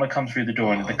Donna comes through the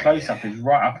door, and the close-up is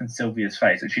right up in Sylvia's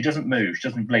face, and she doesn't move, she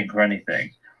doesn't blink or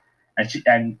anything,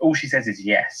 and all she says is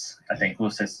yes. I think, or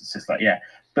says it's just like yeah,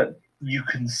 but you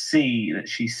can see that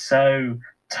she's so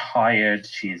tired,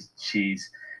 she's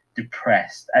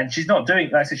depressed, and she's not doing.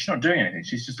 Like I said, she's not doing anything.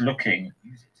 She's just looking,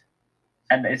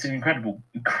 and it's an incredible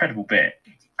bit.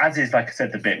 As is, like I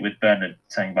said, the bit with Bernard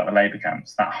saying about the labour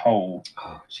camps. That whole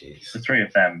the 3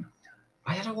 of them.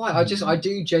 I don't know why. I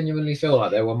do genuinely feel like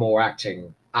there were more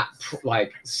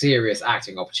serious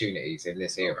acting opportunities in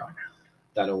this era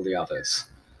than all the others.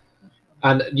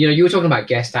 And you were talking about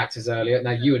guest actors earlier.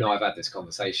 Now you and I have had this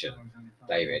conversation,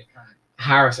 David.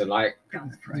 Harrison, like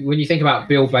when you think about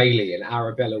Bill Bailey and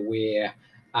Arabella Weir,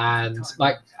 and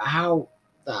like how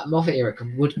that Moffat era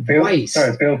would waste.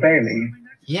 Sorry, Bill Bailey.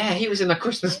 Yeah, he was in a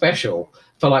Christmas special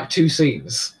for like 2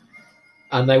 scenes,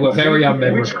 and they were very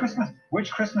unmemorable.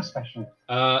 Which Christmas special?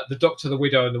 The Doctor, the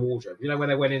Widow, and the Wardrobe. You know when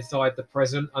they went inside the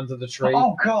present under the tree.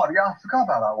 Oh God, yeah, I forgot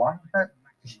about that one. That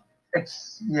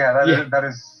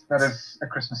is a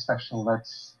Christmas special.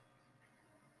 That's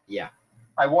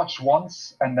I watched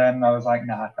once and then I was like,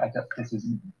 nah, this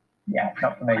isn't. Yeah,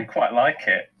 not for me. I quite like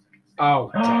it.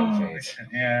 Oh, David.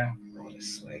 Yeah.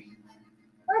 Honestly.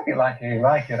 If you like it, you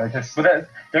like it. I just. But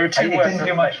there are 2 It words. didn't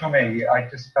do much for me. I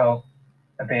just felt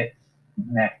a bit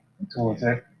meh towards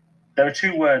it. There are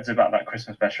 2 words about that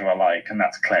Christmas special I like, and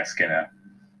that's Claire Skinner.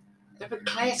 Yeah, but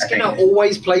Claire Skinner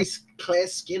always plays Claire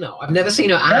Skinner. I've never seen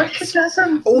her act. No, she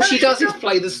doesn't. All she does is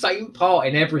play the same part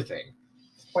in everything.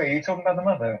 Wait, are you talking about the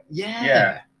mother?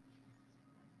 Yeah.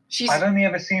 I've only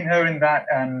ever seen her in that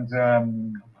and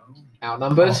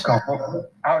Outnumbered. Oh God,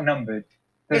 Outnumbered.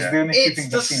 It's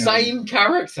the same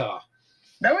character.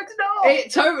 No, it's not.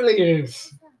 It totally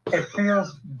is. It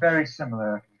feels very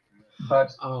similar,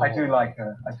 but I do like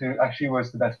her. I do. She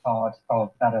was the best part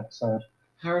of that episode.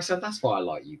 Harrison, that's why I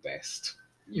like you best.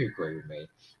 You agree with me.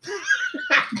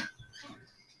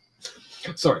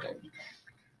 Sorry, David.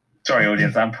 Sorry,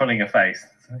 audience, I'm pulling a face.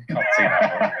 You can't see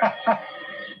that.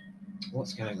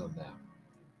 What's going on now?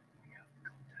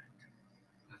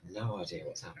 I have no idea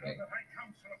what's happening.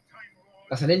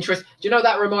 That's an interest. Do you know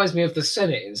that reminds me of the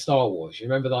Senate in Star Wars? You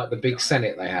remember like the big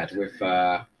Senate they had with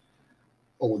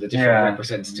all the different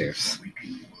representatives?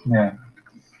 Yeah.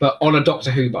 But on a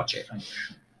Doctor Who budget.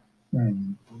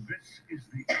 Mm.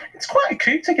 It's quite a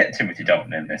coup to get Timothy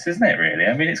Dalton in this, isn't it, really?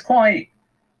 I mean, it's quite...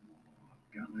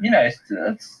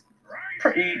 it's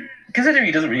pretty... Considering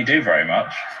he doesn't really do very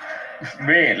much,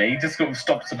 really. He just sort of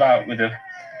stops about with a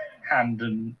hand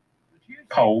and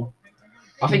pole.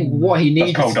 I think what he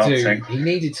needed to do, he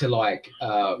needed to like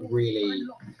really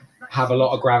have a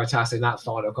lot of gravitas in that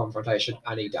final confrontation,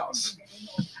 and he does.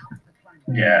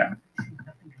 Yeah.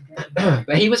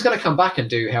 But he was going to come back and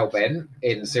do Hellbent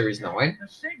in series 9,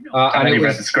 And then he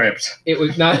read the script. It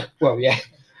was well, yeah,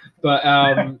 but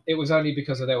it was only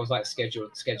because there was like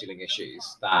scheduling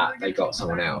issues that they got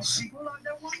someone else.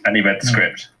 And he read the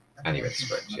script.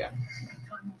 Yeah.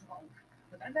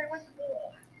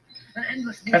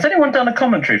 Has anyone done a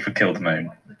commentary for Kill the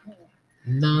Moon?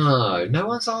 No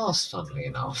one's asked, funnily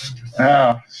enough.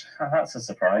 Oh, that's a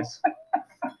surprise.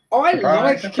 I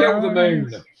like Kill the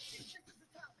Moon.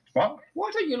 What?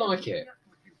 Why don't you like it?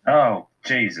 Oh,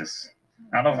 Jesus.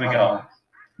 How long have we got?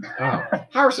 Oh.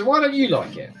 Harrison, why don't you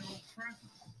like it?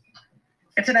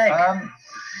 It's an egg.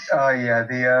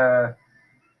 The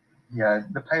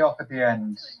payoff at the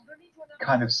end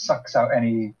kind of sucks out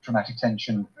any dramatic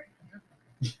tension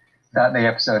that the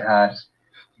episode had.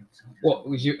 What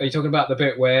are you talking about? The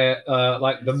bit where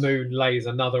like the moon lays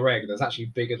another egg that's actually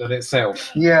bigger than itself?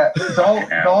 Yeah,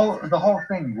 the whole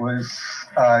thing was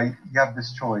you have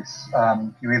this choice.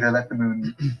 You either let the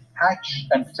moon hatch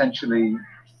and potentially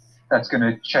that's going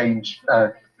to change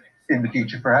in the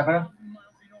future forever,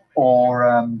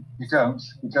 or you don't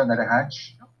let it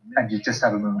hatch and you just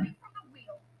have a moon.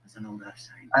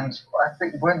 And I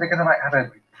think weren't they going to like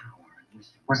have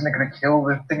wasn't it going to kill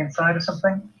the thing inside or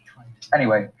something?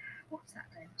 Anyway.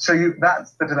 So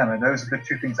that's the dilemma. Those are the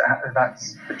two things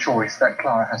that's the choice that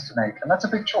Clara has to make, and that's a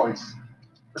big choice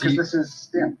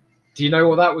because Do you know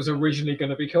what that was originally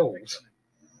going to be called?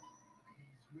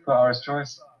 Clara's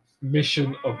choice.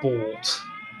 Mission Abort,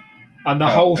 and the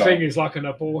whole thing is like an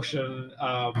abortion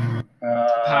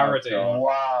parody.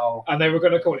 Wow! And they were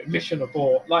going to call it Mission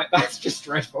Abort. Like that's just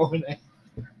dreadful, isn't it?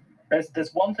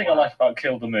 There's one thing I like about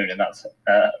Kill the Moon, and that's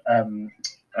the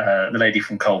lady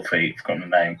from Cold Feet. I've forgotten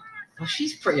the name. Well,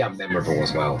 she's pretty unmemorable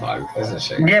as well, though, isn't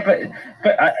she? Yeah, but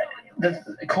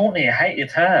Courtney, I hated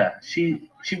her. She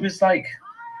was like,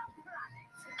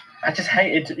 I just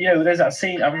hated. There's that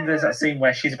scene. I remember there's that scene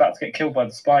where she's about to get killed by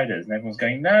the spiders, and everyone's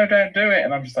going, "No, don't do it,"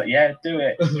 and I'm just like, "Yeah, do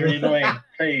it. It's really annoying.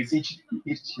 Please." Eat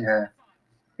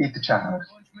the child.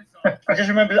 I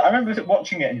remember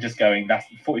watching it and just going, "That's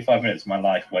 45 minutes of my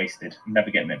life wasted. I'm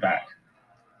never getting it back."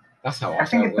 That's how I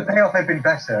think if the payoff had been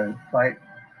better, like.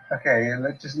 Okay,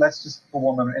 let's just for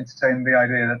one moment entertain the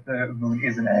idea that the moon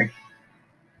is an egg.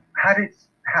 Had it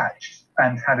hatched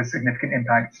and had a significant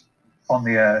impact on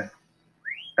the Earth,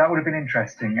 that would have been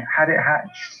interesting. Had it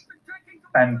hatched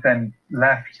and then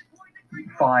left,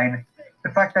 fine.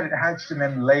 The fact that it hatched and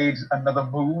then laid another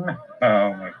moon.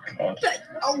 Oh my god.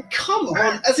 Oh, come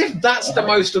on. As if that's the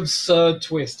most absurd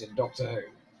twist in Doctor Who.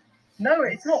 No,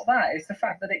 it's not that. It's the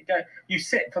fact that you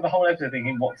sit for the whole episode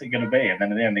thinking, what's it going to be? And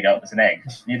then at the end they go, it's an egg.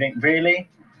 You think, really?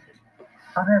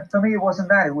 I mean, for me, it wasn't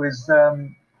that. It was,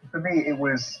 for me, it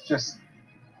was just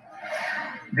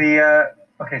the,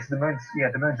 okay, so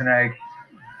the moon's an egg.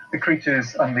 The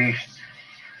creature's unleashed.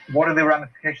 What are the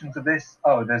ramifications of this?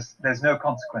 Oh, there's no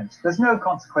consequence. There's no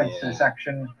consequence to this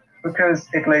action because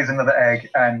it lays another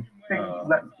egg and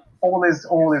all is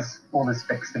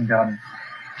fixed and done.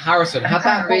 Harrison, had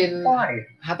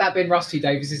that been Rusty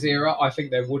Davies's era, I think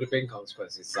there would have been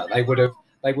consequences. So they would have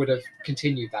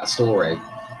continued that story.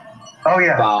 Oh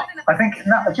yeah, but I think do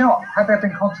you know what? Had there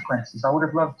been consequences, I would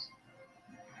have loved.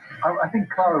 I think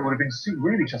Clara would have been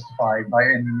really justified, like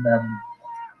in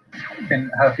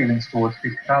her feelings towards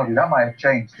Peter Capaldi. That might have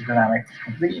changed the dynamic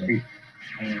completely.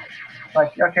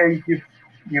 Like, okay,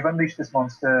 you've unleashed this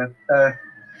monster.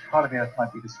 Part of the Earth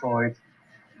might be destroyed.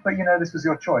 But this was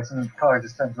your choice, and Clara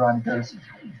just turns around and goes,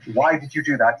 "Why did you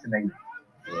do that to me?"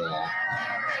 Yeah.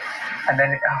 And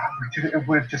then it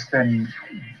would have just been,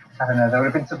 I don't know, there would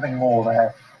have been something more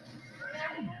there.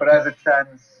 But as it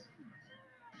stands,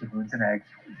 the moon's an egg.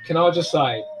 Can I just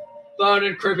say,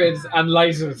 Bernard Cribbins and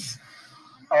lasers.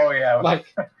 Oh yeah. Like,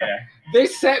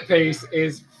 this set piece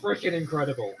is freaking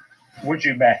incredible. Would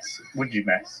you mess?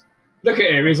 Look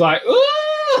at him. He's like, ooh.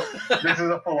 This is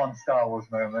a full-on Star Wars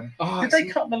moment. Did they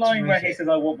cut the line where he says,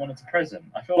 "I want one as a present"?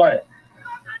 I feel like,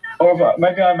 or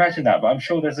maybe I imagine that, but I'm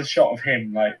sure there's a shot of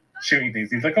him like shooting things.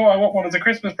 He's like, "Oh, I want one as a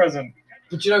Christmas present."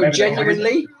 But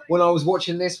genuinely, when I was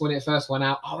watching this, when it first went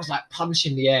out, I was like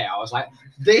punching the air. I was like,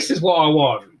 "This is what I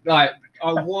want. Like,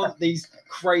 I want these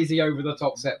crazy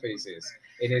over-the-top set pieces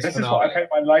in his This finale." is what I paid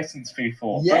my license fee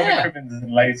for. Yeah. Cribbins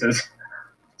and lasers.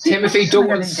 Timothy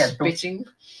Dalton spitting.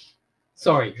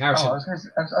 Sorry, Harrison. I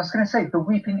was going to say the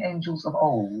Weeping Angels of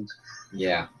old.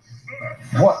 Yeah.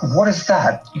 What is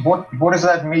that? What does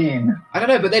that mean? I don't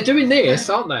know, but they're doing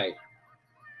this, aren't they?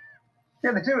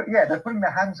 Yeah, they do it. Yeah, they're putting their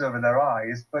hands over their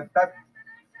eyes, but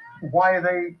why are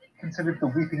they considered the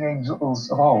weeping angels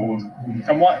of old?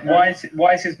 And why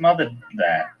is his mother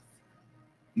there,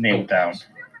 kneeled down?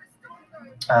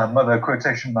 Mother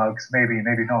quotation marks, maybe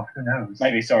not, who knows?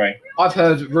 Maybe, sorry. I've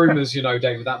heard rumours,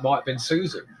 David, that might have been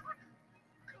Susan.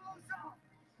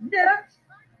 Yeah.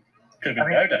 Could have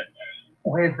been Dodo.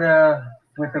 With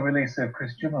the release of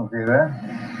Chris Jimmel's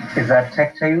is that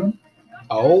Tecteun?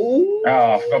 Oh,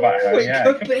 I forgot about her. it Yeah,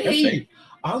 could be.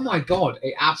 Oh my God,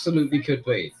 it absolutely could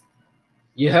be.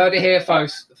 You heard it here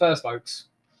first, folks.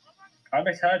 I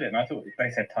misheard it, and I thought they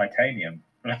said titanium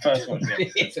when I first watched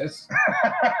it. Jesus.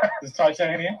 It's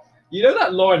titanium. You know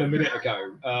that line a minute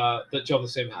ago that John the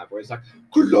Sim had, where it's like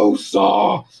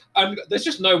closer, and there's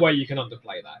just no way you can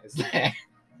underplay that, is there?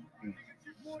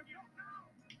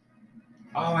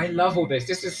 Oh, I love all this.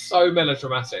 This is so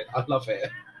melodramatic. I love it.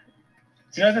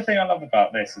 Do you know the thing I love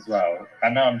about this as well? I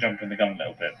know I'm jumping the gun a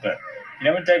little bit, but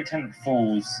when David Tennant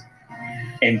falls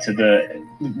into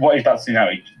what he's about to do now,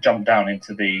 he jumped down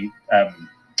into the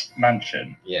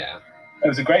mansion. Yeah. There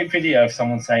was a great video of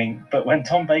someone saying, but when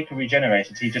Tom Baker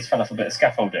regenerated, he just fell off a bit of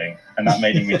scaffolding, and that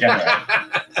made him regenerate.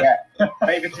 Yeah.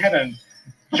 David Tennant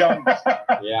jumped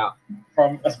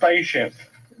from a spaceship,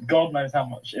 God knows how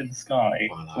much, in the sky,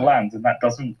 lands, and that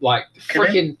doesn't... Like,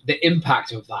 freaking the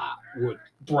impact of that would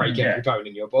break every bone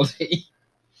in your body.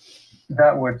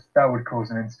 That would cause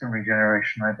an instant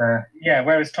regeneration right there. Yeah,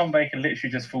 whereas Tom Baker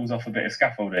literally just falls off a bit of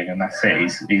scaffolding, and that's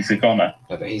it. He's a goner.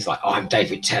 No, but he's like, I'm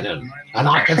David Tennant, and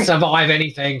I can survive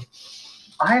anything.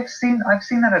 I've seen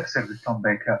that episode with Tom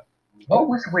Baker. What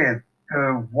was with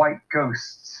the white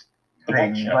ghosts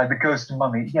thing, like the ghost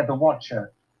mummy? Yeah, the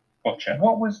Watcher.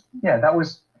 What was? Yeah, that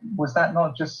was. Was that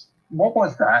not just? What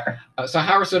was that? So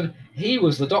Harrison, he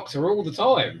was the Doctor all the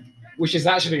time, which is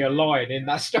actually a line in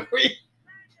that story.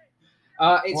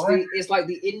 It's like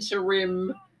the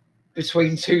interim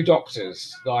between two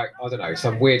doctors, like I don't know,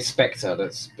 some weird spectre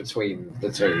that's between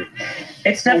the two.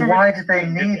 It's never. Well, why did they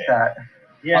need that?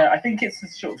 Yeah, I think it's to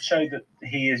sort of show that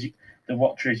he is the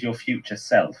Watcher is your future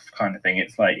self kind of thing.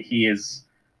 It's like he is,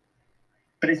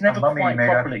 but it's never quite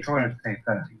properly explained.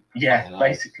 Yeah,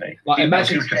 basically. Like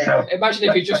imagine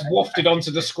if he just wafted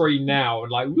onto the screen now and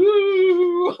like,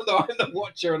 woo, I'm the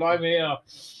Watcher and I'm here.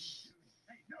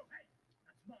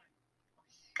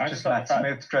 I just like Matt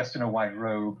Smith dressed in a white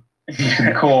robe in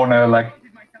the corner, like,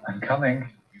 I'm coming.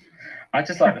 I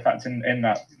just like the fact in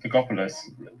that Legopolis,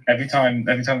 every time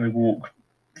they walk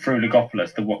through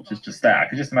Legopolis, the Watcher's just there. I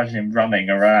could just imagine him running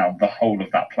around the whole of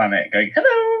that planet, going,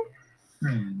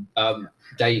 "Hello."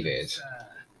 David,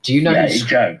 do you know?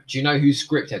 Joe. Do you know who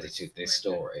script edited this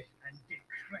story?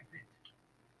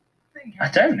 I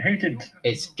don't. Who did?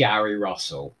 It's Gary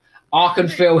Russell. I can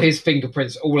feel his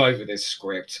fingerprints all over this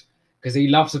script because he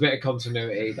loves a bit of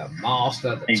continuity. The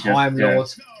Master, the Time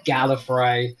Lords,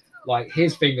 Gallifrey. Like,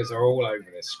 his fingers are all over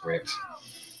this script.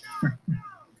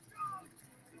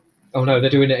 Oh no, they're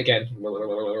doing it again.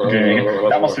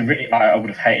 That must be really. I would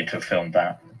have hated to have filmed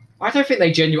that. I don't think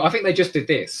they genuinely. I think they just did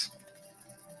this.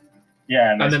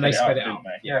 Yeah, and then they sped it up.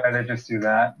 Yeah, they just do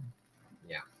that.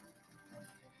 Yeah.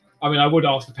 I mean, I would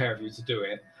ask the pair of you to do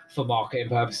it for marketing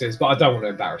purposes, but I don't want to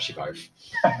embarrass you both.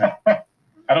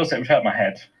 And also, it would hurt my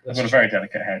head. I've got a very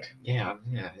delicate head. Yeah,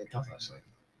 it does actually.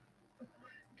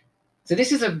 So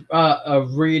this is a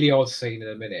really odd scene in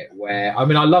a minute where, I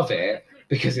mean, I love it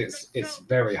because it's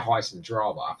very heightened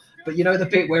drama. But you know the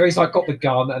bit where he's like got the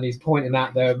gun and he's pointing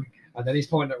at them, and then he's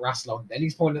pointing at Rassilon, then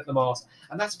he's pointing at the mask,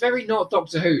 and that's very not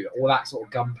Doctor Who, all that sort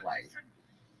of gunplay.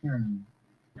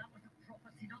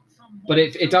 But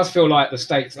it does feel like the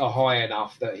stakes are high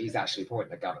enough that he's actually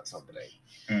pointing a gun at somebody.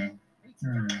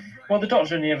 Well, the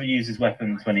Doctor only ever uses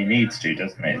weapons when he needs to,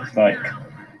 doesn't he? It's like,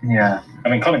 yeah. I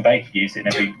mean, Colin Baker used it in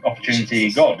every opportunity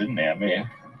he got, didn't he? I mean,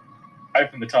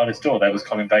 open the TARDIS door, there was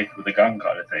Colin Baker with a gun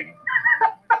kind of thing.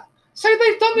 So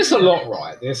they've done this a lot,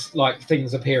 right? This, like,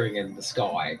 things appearing in the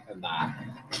sky and that.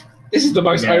 This is the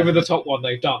most over-the-top one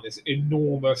they've done, this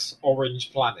enormous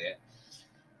orange planet.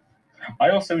 I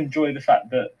also enjoy the fact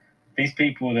that these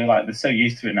people, they're so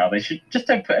used to it now, they should just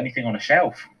don't put anything on a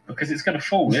shelf, because it's going to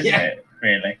fall, isn't it,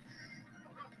 really?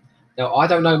 Now, I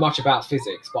don't know much about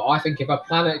physics, but I think if a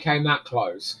planet came that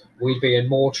close, we'd be in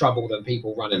more trouble than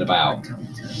people running about.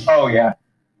 Oh, yeah.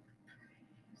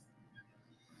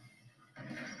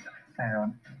 Hang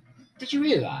on. Did you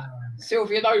hear that?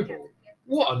 Sylvia Noble.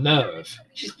 What a nerve.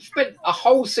 She's spent a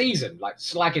whole season, like,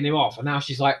 slagging him off, and now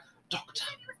she's like, Doctor,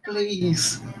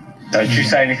 please. Don't you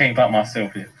say anything about my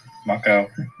Sylvia, my girl.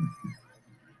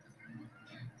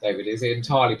 David, is it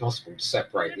entirely possible to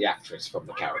separate the actress from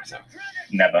the character?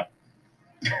 Never.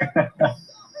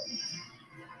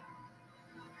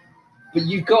 But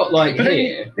you've got like But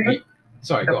here.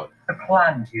 Sorry, go on. The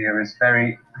plan here is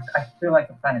very. I feel like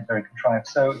the plan is very contrived.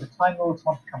 So the Time Lords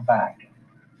want to come back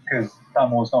because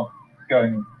Time War's not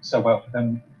going so well for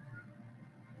them.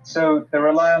 So they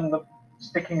rely on the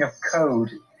sticking of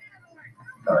code,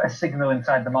 a signal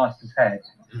inside the Master's head,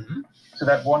 so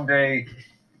that one day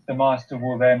the Master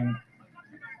will then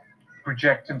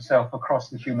project himself across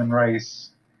the human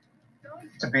race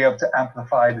to be able to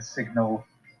amplify the signal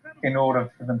in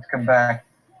order for them to come back.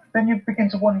 Then you begin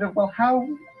to wonder, well, how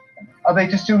are they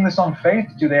just doing this on faith?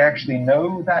 Do they actually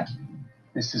know that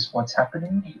this is what's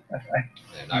happening?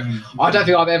 I don't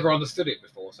think I've ever understood it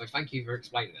before, so thank you for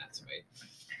explaining that to me.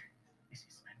 This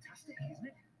is fantastic, isn't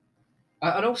it?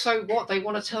 And also, what, they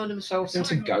want to turn themselves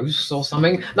into ghosts or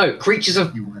something? No, creatures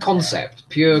of concept,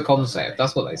 pure concept.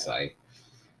 That's what they say.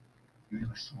 You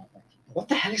never saw What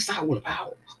the hell is that all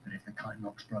about? but if the time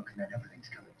lock's broken, then everything's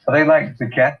coming. Are they like the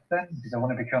Geth then? Do they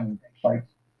want to become like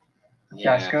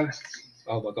gas ghosts?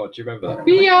 Oh my god, do you remember that?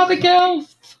 We are the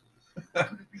ghosts!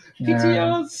 Pity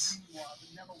Yeah. us!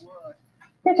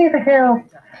 Pity the hill.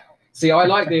 See, I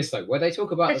like this though, where they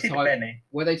talk about the Pity the time, Benny.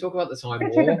 where they talk about the time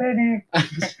Pity the war. Benny.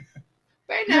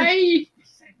 Benny!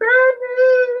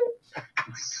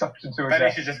 Sucked into a Benny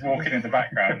death. should just walk in the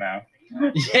background now.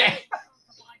 Yeah!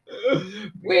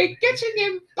 We're getting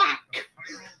him back!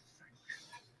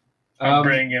 I'm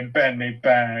bringing Benny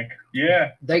back.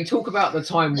 Yeah. They talk about the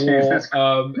time war Jesus.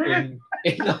 in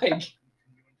like,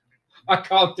 I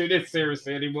can't do this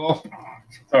seriously anymore.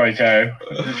 Sorry, Joe.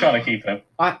 I'm just trying to keep up.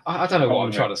 I don't know what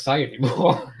I'm trying to say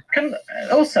anymore.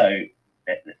 Also,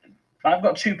 I've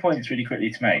got 2 points really quickly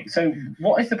to make. So,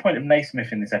 what is the point of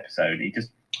Naismith in this episode? He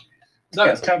just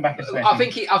gets turned back into I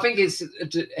think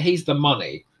he's the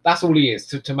money. That's all he is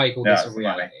to make all this Yeah, a it's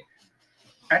reality. money.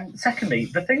 And secondly,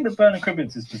 the thing that Bernard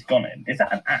Cribbins has just gone in, is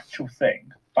that an actual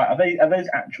thing? Like, are those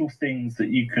actual things that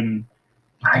you can,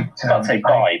 I can't say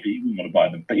buy, but you wouldn't want to buy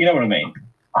them. But you know what I mean?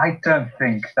 I don't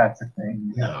think that's a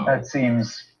thing. No. That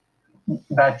seems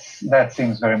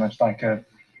very much like a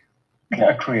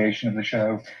creation of the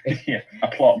show. Yeah, a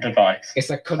plot device.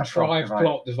 It's a contrived device.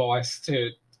 plot device to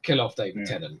kill off David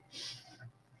Tennant.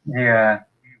 Yeah,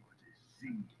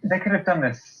 they could have done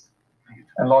this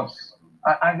a lot.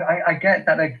 I get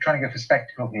that they're trying to go for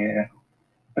spectacle here,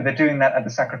 but they're doing that at the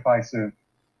sacrifice of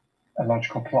a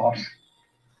logical plot.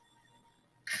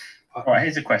 All right,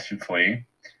 here's a question for you.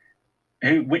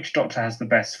 Which Doctor has the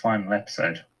best final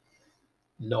episode?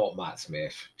 Not Matt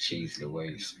Smith. She's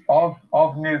Louise. Of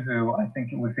New Who, I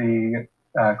think it would be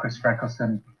Christopher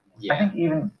Eccleston. Yeah. I think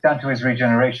even down to his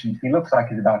regeneration, he looks like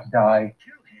he's about to die.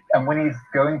 And when he's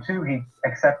going to, he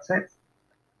accepts it.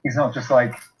 He's not just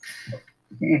like,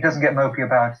 he doesn't get mopey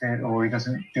about it, or he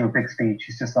doesn't do a big speech.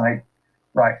 He's just like,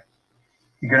 right,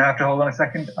 you're going to have to hold on a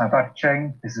second. I'm about to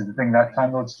change. This is the thing that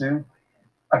Time Lords do.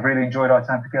 I've really enjoyed our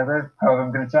time together. However,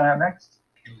 I'm going to turn out next.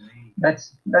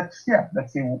 Let's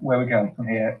see where we go from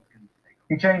here.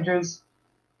 He changes.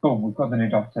 Boom, we've got the new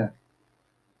Doctor.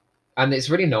 And it's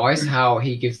really nice how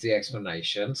he gives the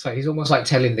explanation. So he's almost like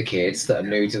telling the kids that are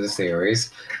new to the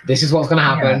series, this is what's going to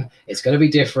happen. Yeah. It's going to be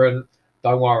different.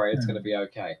 Don't worry, it's going to be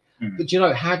okay. Mm. But you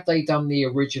know, had they done the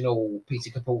original Peter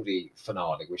Capaldi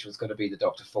finale, which was going to be the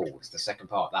Doctor Falls, the second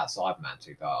part, that Cyberman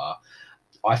two-parter,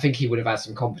 I think he would have had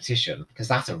some competition, because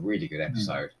that's a really good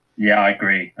episode. Yeah, I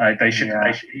agree. He should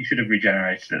have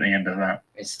regenerated at the end of that.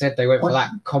 Instead, they went for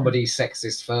that comedy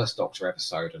sexist first Doctor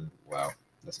episode, and well,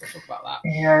 let's not talk about that.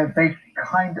 Yeah, they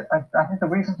kind of. I think the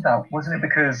reason for that wasn't it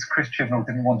because Chris Chibnall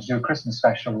didn't want to do a Christmas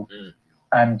special,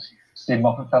 and Steve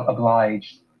Moffat felt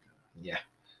obliged. Yeah,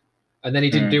 and then he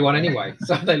didn't do one anyway,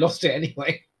 so they lost it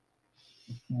anyway.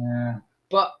 Yeah.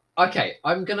 But okay,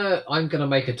 I'm gonna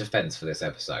make a defense for this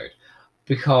episode,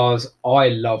 because I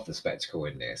love the spectacle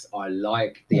in this. I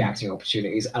like the acting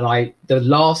opportunities, and the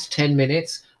last 10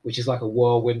 minutes, which is like a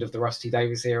whirlwind of the Rusty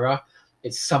Davies era,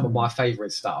 it's some of my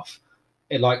favourite stuff,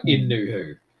 in New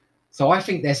Who. So I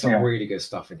think there's some really good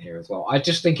stuff in here as well. I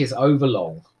just think it's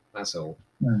overlong. That's all.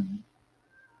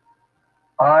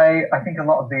 I think a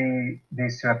lot of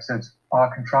these two episodes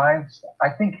are contrived. I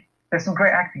think there's some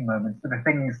great acting moments, but the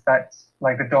things that,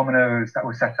 like the dominoes that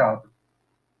were set up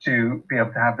to be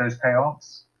able to have those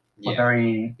payoffs are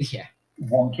very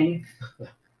wonky.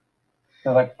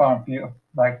 They're like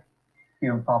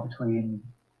few and far between.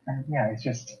 And yeah, it's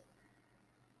just,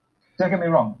 don't get me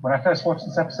wrong. When I first watched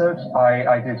this episode,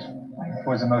 I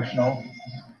was emotional.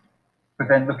 But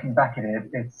then looking back at it,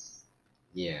 it's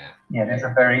there's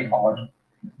a very odd,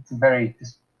 it's a very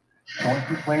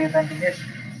disjointed way of ending it.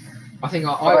 I think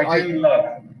I do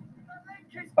love.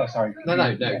 Oh, sorry. No,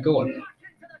 go on.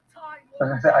 I was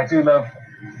gonna say, I do love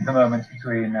the moments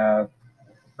between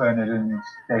Bernard and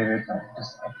David.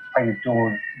 I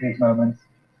adore these moments.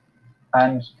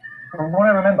 And from what I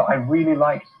remember, I really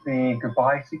liked the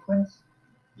goodbye sequence.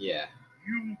 Yeah.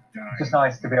 It's just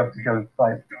nice to be able to go,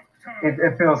 like,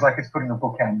 it feels like it's putting a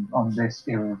bookend on this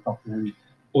era of Doctor Who.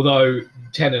 Although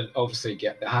Tennant obviously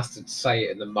has to say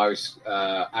it in the most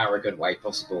arrogant way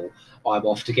possible. I'm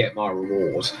off to get my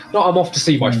reward. Not I'm off to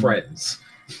see my friends.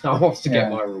 I'm off to get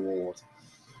my reward.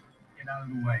 Get out of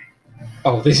the way.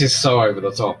 Oh, this is so over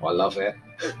the top. I love it.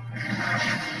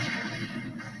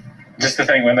 Just the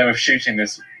thing when they were shooting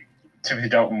this, Timothy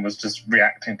Dalton was just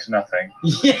reacting to nothing.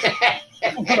 Yeah.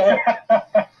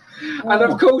 And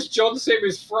of course, John Sim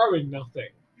is throwing nothing.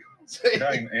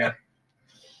 Yeah.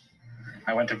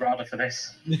 I went to RADA for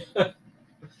this.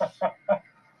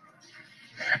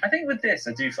 I think with this,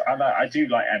 I do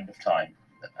like End of Time,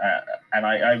 and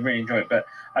I really enjoy it. But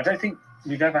I don't think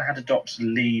we've ever had a Doctor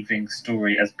leaving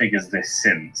story as big as this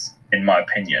since, in my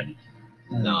opinion.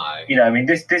 No. You know, I mean,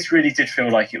 this really did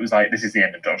feel like it was like this is the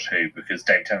end of Doctor Who because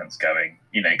Dave Tennant's going.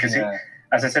 You know, because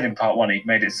as I said in part one, he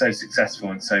made it so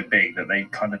successful and so big that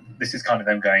this is kind of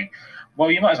them going, well,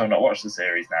 you might as well not watch the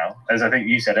series now. As I think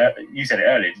you said it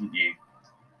earlier, didn't you?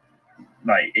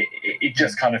 Like it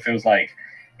just kind of feels like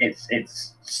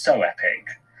it's so epic.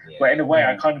 Yeah. But in a way,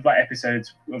 I kind of like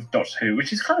episodes of Doctor Who,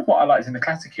 which is kind of what I liked in the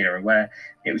classic era, where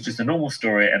it was just a normal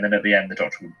story, and then at the end, the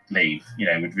Doctor would leave. You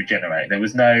know, would regenerate. There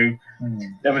was no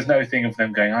thing of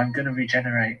them going, "I'm going to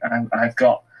regenerate, and I've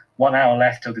got 1 hour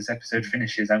left till this episode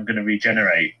finishes. I'm going to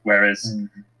regenerate." Whereas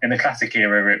in the classic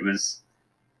era, it was,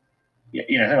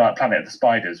 you know, like Planet of the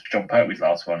Spiders, John Pertwee's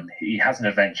last one. He has an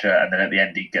adventure, and then at the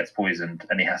end, he gets poisoned,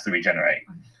 and he has to regenerate.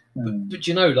 But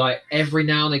you know, like every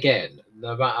now and again,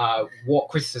 no matter what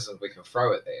criticism we can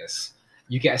throw at this,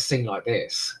 you get a scene like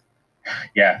this.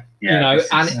 Yeah. You know,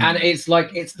 and it's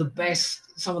like it's the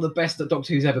best, some of the best that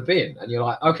Doctor Who's ever been, and you're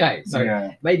like, okay,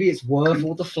 so maybe it's worth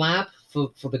all the flab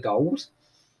for the gold.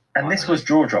 And this was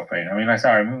jaw dropping. I mean,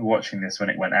 I remember watching this when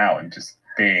it went out and just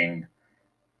being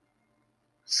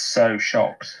so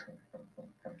shocked.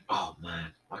 Oh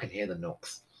man, I can hear the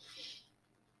knocks.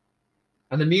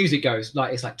 And the music goes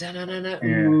like it's like da na na na.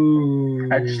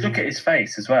 And just look at his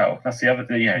face as well. That's the other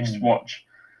thing. You know, just watch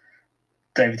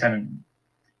David Tennant.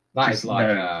 That is like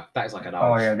an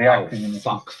old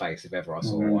fuck face if ever I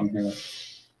saw one.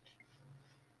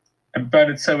 And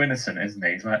Bernard's so innocent, isn't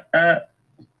he? He's like,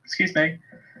 excuse me.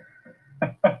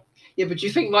 Yeah, but do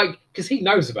you think like because he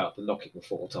knows about the knocking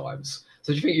 4 times?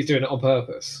 So do you think he's doing it on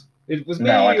purpose? It was me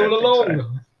all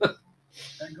along.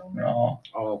 So.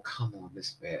 Oh come on,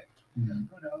 this bit.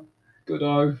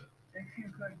 Good-o.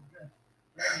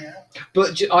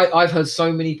 But I've heard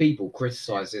so many people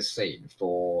criticise this scene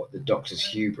for the Doctor's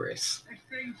hubris.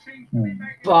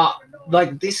 But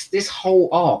like this whole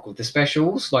arc of the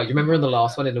specials, like you remember in the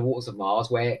last one in the Waters of Mars,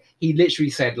 where he literally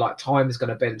said like time is going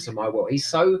to bend to my will. He's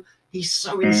so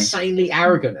insanely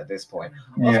arrogant at this point.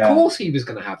 Of course he was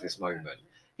going to have this moment.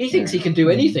 He thinks he can do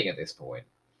anything at this point.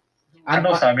 And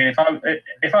also, I mean,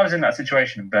 if I was in that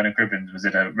situation and Bernard Cribbins was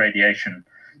in a radiation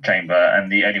chamber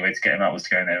and the only way to get him out was to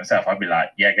go in there himself, I'd be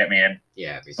like, yeah, get me in.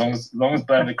 Yeah. As long as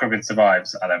Bernard Cribbins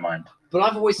survives, I don't mind. But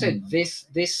I've always said this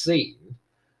scene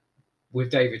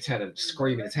with David Tennant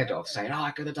screaming his head off, saying,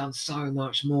 I could have done so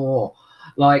much more.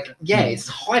 Like, yeah, it's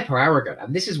hyper arrogant.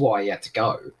 And this is why he had to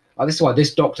go. Like, this is why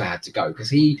this Doctor had to go, because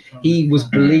he was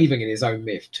believing in his own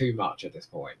myth too much at this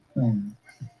point. And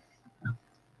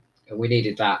we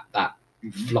needed that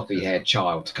floppy-haired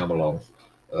child to come along.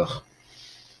 Ugh.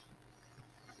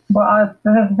 But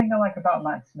the thing I like about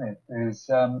Matt Smith is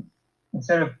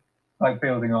instead of like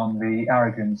building on the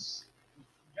arrogance,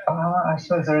 I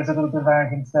suppose there is a little bit of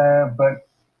arrogance there, but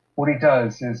what he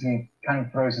does is he kind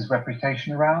of throws his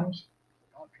reputation around.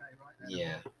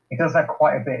 Yeah. He does that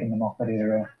quite a bit in the Moffat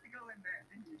era.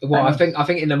 Well, I think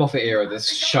in the Moffat era, this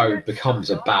show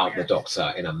becomes about the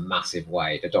Doctor in a massive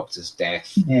way. The Doctor's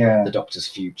death, the Doctor's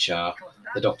future,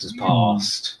 the Doctor's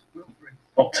past.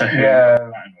 Doctor Who.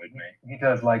 Yeah, he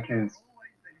does like his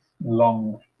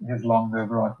long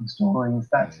overarching stories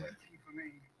that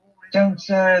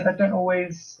don't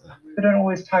always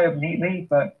tie up neatly,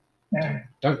 but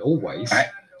don't always.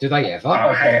 Do they ever?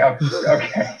 Okay.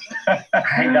 I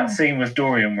hate that scene with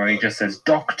Dorian where he just says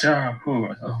Doctor Who.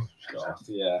 Oh God,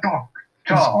 yeah.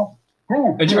 Doctor Who.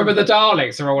 And do you remember the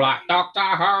Daleks are all like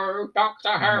Doctor Who,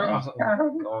 Doctor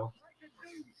Who?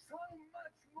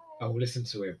 Oh, listen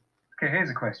to him. Okay,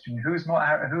 here's a question: who's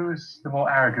the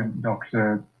more arrogant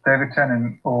Doctor, David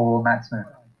Tennant or Matt Smith?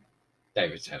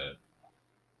 David Tennant,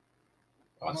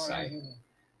 I'd say.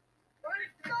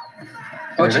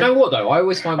 Oh, do you know what though? I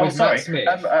always find with Matt Smith.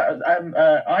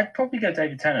 I'd probably go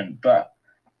David Tennant, but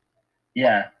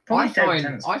Yeah, I David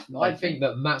Tennant's think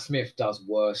that Matt Smith does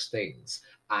worse things,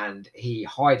 and he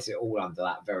hides it all under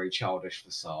that very childish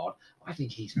facade. I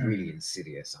think he's really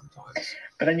insidious sometimes.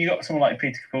 But then you got someone like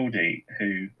Peter Capaldi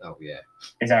who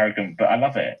is arrogant, but I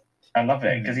love it. I love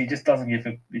it because he just doesn't give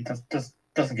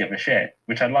doesn't give a shit,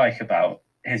 which I like about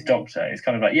his Doctor. It's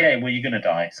kind of like, yeah, well, you're gonna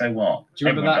die, so what? Do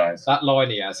you remember that line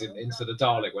he has in Into the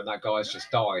Dalek when that guy's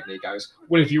just died, and he goes,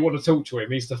 "Well, if you want to talk to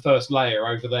him, he's the first layer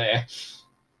over there."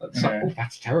 It's like, oh,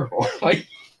 that's terrible.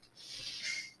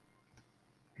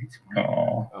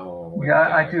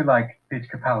 Yeah, I do like Peter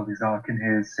Capaldi's arc in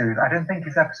his series. I don't think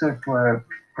his episodes were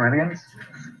brilliant,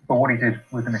 but what he did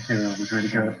with the material was really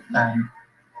good.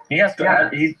 He has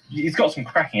got he's got some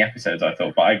cracking episodes, I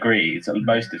thought, but I agree,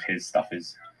 most of his stuff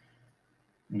is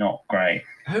not great.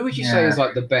 Who would you say is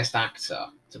like the best actor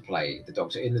to play the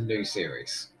Doctor in the new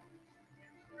series?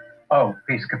 Oh,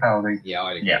 Peter Capaldi. Yeah,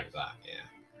 I'd agree with that. Yeah.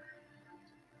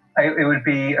 It would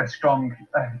be a strong.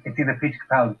 It's either Peter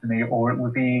Capaldi for me, or it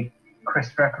would be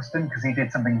Christopher Eccleston, because he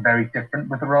did something very different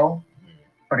with the role,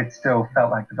 but it still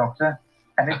felt like the Doctor,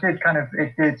 and it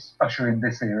did usher in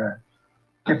this era.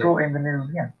 It brought in the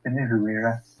new Who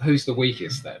era. Who's the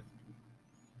weakest then?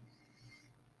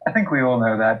 I think we all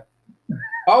know that.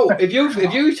 Oh, if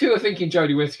you two are thinking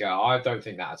Jodie Whittaker, I don't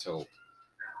think that at all.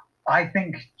 I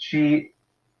think she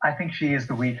is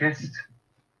the weakest.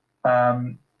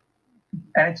 And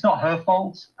it's not her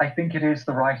fault. I think it is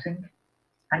the writing.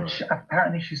 And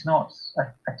apparently she's not.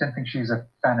 I don't think she's a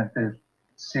fan of the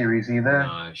series either.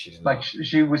 No, she's not. Like,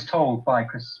 she was told by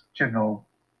Chris Chibnall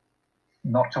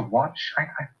not to watch. I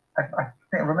think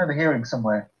I remember hearing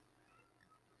somewhere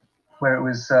where it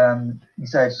was, he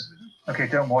said, okay,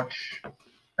 don't watch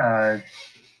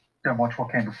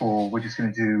what came before. We're just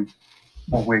going to do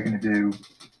what we're going to do.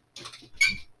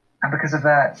 And because of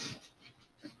that,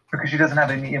 because she doesn't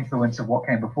have any influence of what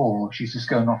came before, she's just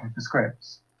going off of the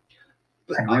scripts.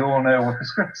 And we all know what the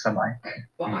scripts are like.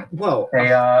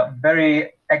 They are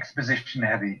very exposition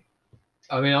heavy.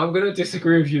 I mean, I'm going to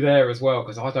disagree with you there as well,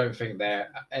 because I don't think they're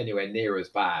anywhere near as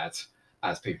bad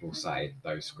as people say,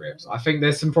 those scripts. I think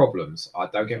there's some problems.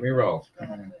 Don't get me wrong.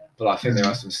 But I think there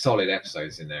are some solid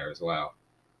episodes in there as well.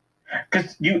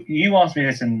 Because you asked me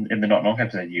this in the Not Long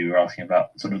episode, you were asking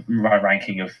about sort of my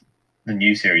ranking of the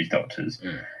new series Doctors.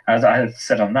 As I had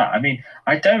said on that, I mean,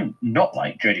 I don't not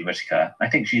like Jodie Whittaker. I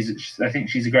think she's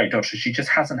a great Doctor. She just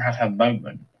hasn't had her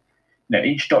moment. You know,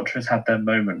 each Doctor has had their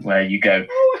moment where you go,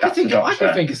 I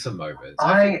can think of some moments.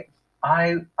 I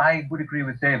would agree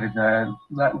with David there.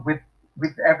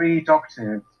 With every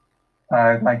Doctor,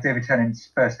 like David Tennant's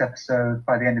first episode,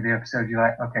 by the end of the episode, you're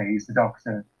like, okay, he's the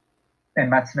Doctor. In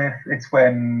Matt Smith, it's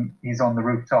when he's on the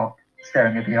rooftop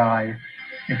staring at the eye.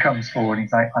 He comes forward,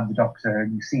 he's like, I'm the Doctor,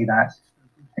 and you see that,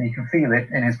 and you can feel it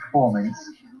in his performance.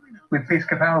 With Peter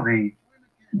Capaldi,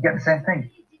 you get the same thing.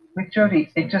 With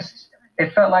Jodie,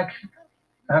 it felt like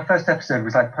her first episode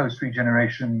was like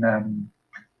post-regeneration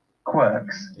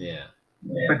quirks. Yeah.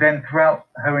 But then throughout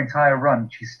her entire run,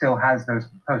 she still has those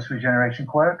post-regeneration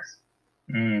quirks.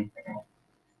 Yeah,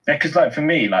 because like for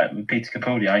me, like with Peter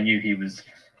Capaldi, I knew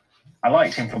I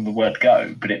liked him from the word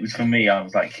go, but it was for me, I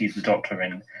was like, he's the Doctor.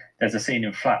 And there's a scene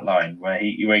in Flatline where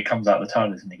he comes out the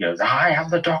TARDIS and he goes, I am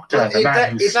the Doctor.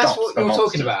 If that's what you're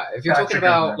talking about, if you're talking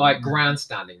about like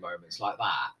grandstanding moments like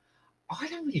that, I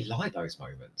don't really like those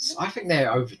moments. I think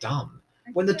they're overdone.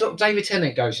 When David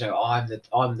Tennant goes, you know, I'm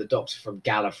the Doctor from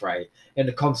Gallifrey in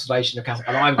the constellation of Castle,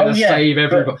 and I'm going to save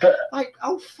everybody. But like,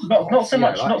 not so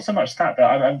much that. But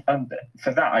I'm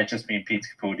for that, I just mean Peter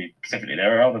Capaldi specifically.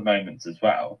 There are other moments as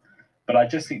well, but I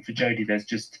just think for Jodie,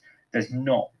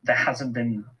 there hasn't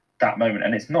been that moment,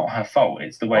 and it's not her fault.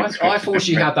 It's the way I thought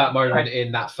she had that moment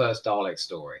in that first Dalek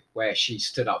story where she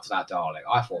stood up to that Dalek.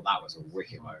 I thought that was a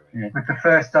wicked moment. Yeah. But the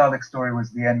first Dalek story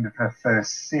was the end of her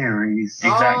first series.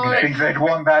 Exactly. I think they'd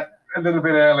won that a little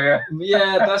bit earlier.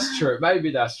 Yeah, that's true.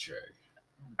 Maybe that's true.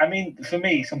 I mean, for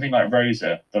me, something like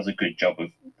Rosa does a good job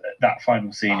of that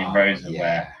final scene in Rosa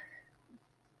where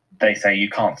they say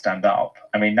you can't stand up.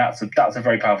 I mean, that's a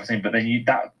very powerful scene. But then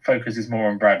that focus is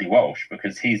more on Bradley Walsh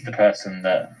because he's the person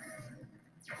that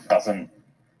doesn't,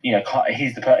 you know,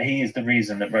 he is the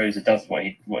reason that Rosa does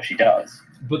what she does.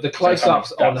 But the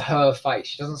close-ups on her face,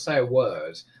 she doesn't say a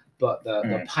word, but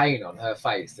the pain on her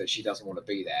face that she doesn't want to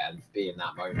be there and be in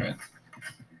that moment.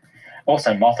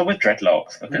 Also, Martha with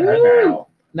dreadlocks. Look at her now.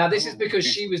 Now, this is because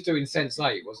she was doing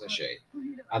Sense8, wasn't she?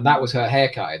 And that was her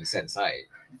haircut in Sense8.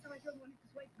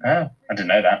 Oh, I didn't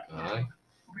know that. Aye.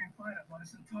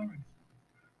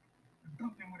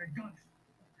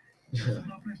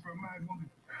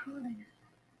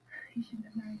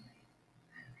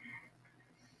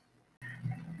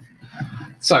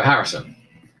 So, Harrison,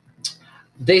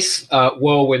 this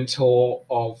whirlwind tour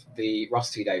of the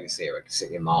Russell T Davies era,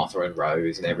 considering Martha and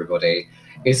Rose and everybody,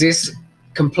 is this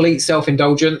complete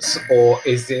self-indulgence, or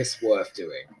is this worth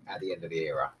doing at the end of the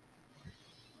era?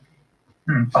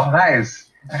 Oh, that is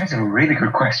a really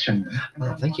good question.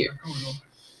 Oh, thank you.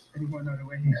 What do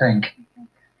you think?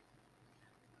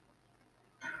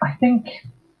 I think,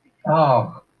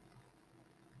 I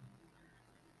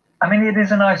mean, it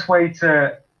is a nice way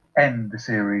to end the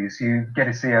series. You get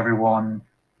to see everyone,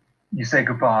 you say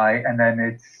goodbye, and then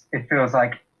it feels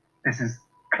like this is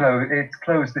it's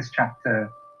closed this chapter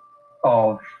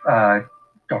of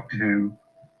Doctor Who.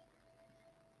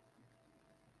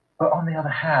 But on the other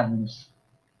hand,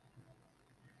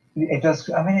 it does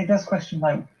question,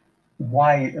 like,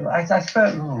 why. I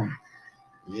suppose.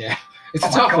 Yeah, it's a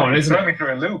tough one, isn't throw it? me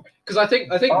through a loop. Because I think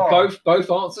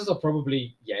both answers are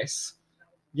probably yes.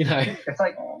 You know, It's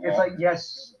like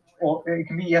yes, or it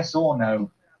can be yes or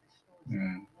no.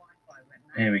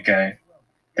 Here we go.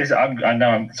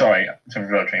 I'm sorry,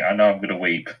 I know I'm going to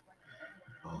weep.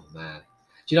 oh man,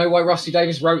 do you know why Rusty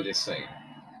Davies wrote this scene?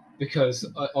 Because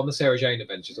on the Sarah Jane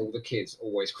Adventures, all the kids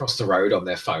always cross the road on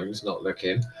their phones, not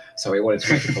looking. So he wanted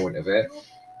to make a point of it.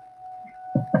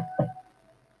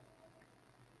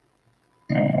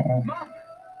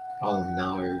 Oh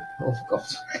no! Oh god!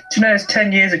 Do you know it's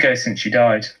 10 years ago since she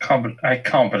died? I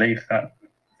can't believe that.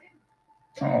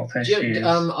 Oh, there she is.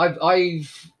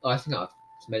 I think I've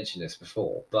mentioned this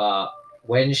before, but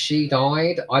when she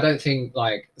died, I don't think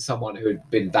like someone who had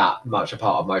been that much a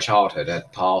part of my childhood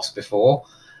had passed before,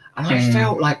 and I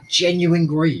felt like genuine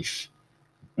grief.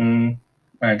 I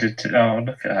did too. Oh,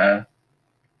 look at her.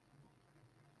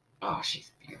 Oh,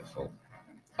 she's beautiful.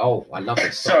 Oh, I love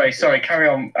this. Sorry, carry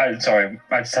on. Sorry,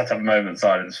 I just had to have a moment of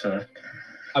silence for.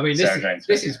 I mean,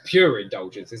 this is pure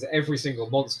indulgence. It's every single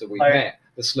monster we met.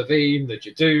 The Slovene, the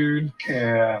Jadoon.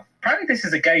 Yeah. Apparently this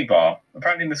is a gay bar.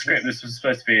 Apparently in the script this was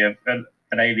supposed to be an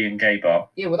alien gay bar.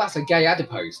 Yeah, well, that's a gay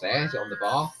adipose there on the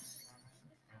bar.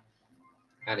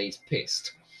 And he's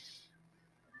pissed.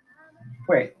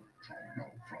 Wait.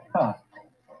 Huh.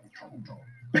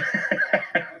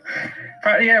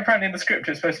 Apparently in the script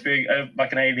it's supposed to be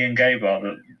like an alien gay bar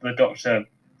that the Doctor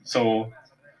saw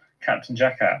Captain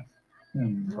Jack at.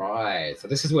 Right, so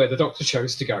this is where the Doctor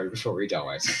chose to go before he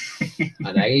dies.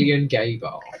 An alien gay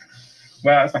bar.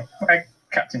 Well, that's like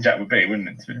Captain Jack would be, wouldn't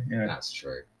it? Yeah. That's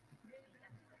true.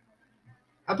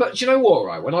 But do you know what,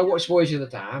 right? When I watched Voyage of the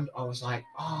Damned, I was like,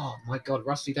 oh my god,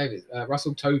 Russell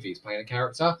Tovey is playing a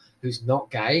character who's not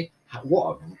gay.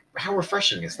 How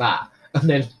refreshing is that? And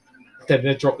then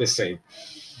they drop this scene.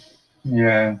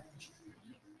 Yeah.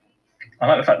 I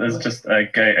like the fact there's just a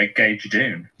gay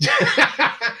Jadoon.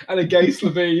 And a gay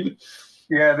Slovene.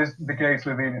 Yeah, the gay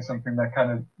Slovene is something that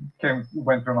kind of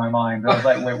went through my mind. I was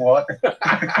like, wait, what?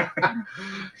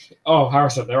 Oh,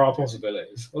 Harrison, there are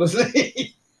possibilities.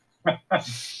 Honestly.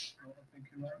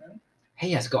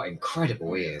 He has got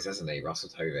incredible ears, hasn't he, Russell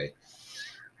Tovey?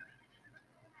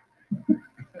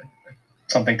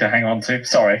 Something to hang on to.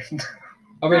 Sorry.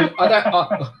 I mean, I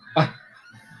don't...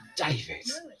 David.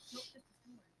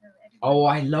 Oh,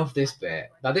 I love this bit.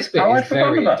 Now, this bit is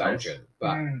very indulgent,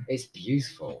 but it's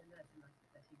beautiful.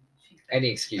 Any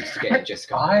excuse to get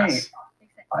Jessica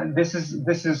on this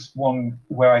is one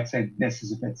where I'd say this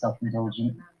is a bit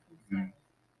self-indulgent.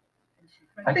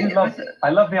 I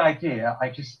love the idea. I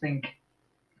just think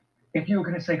if you were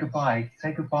going to say goodbye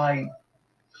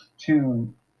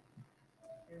to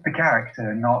the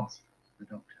character, not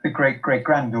the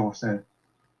great-great-granddaughter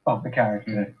of the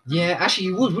character. Yeah, actually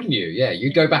you would, wouldn't you? Yeah,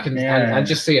 you'd go back and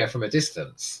just see her from a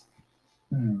distance.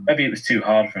 Maybe it was too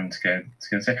hard for him to go.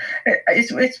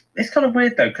 It's kind of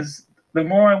weird though, because the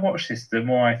more I watch this, the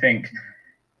more I think,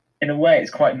 in a way, it's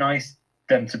quite nice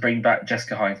them to bring back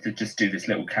Jessica Hyde to just do this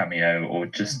little cameo, or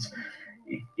just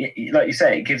like you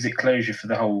say, it gives it closure for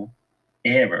the whole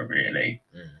era, really.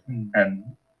 And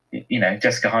you know,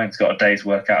 Jessica Hyde's got a day's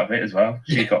work out of it as well.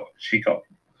 She got.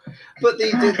 But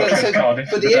the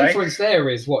inference there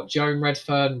is what Joan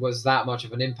Redfern was that much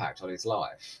of an impact on his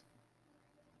life.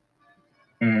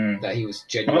 That he was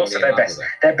genuinely. Well, also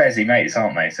they're busy mates,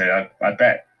 aren't they? So I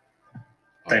bet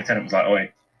Dave Tennant was like,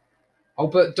 "Oi." Oh,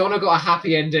 but Donna got a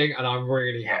happy ending, and I'm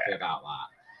really happy about that.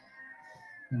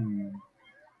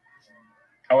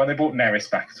 Oh, and they brought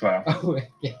Nerys back as well. Oh,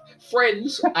 yeah.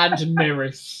 Friends and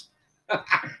Nerys.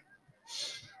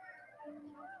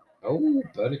 Oh,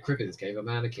 Bernard Cribbins gave a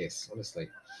man a kiss, honestly.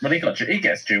 Well, he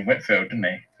gets June Whitfield, didn't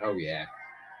he? Oh, yeah.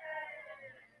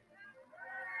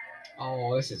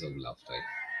 Oh, this is all lovely.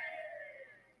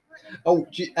 Oh,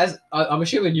 I'm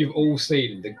assuming you've all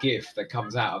seen the GIF that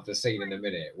comes out of the scene in a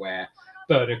minute where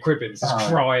Bernard Cribbins is Oh.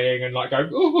 crying and like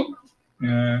going, ooh.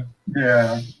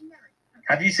 Yeah.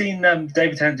 Have you seen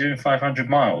David Tennant doing 500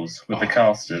 miles with the Oh,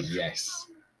 cast of? Yes.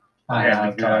 I End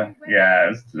have, of Time?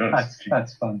 Yeah,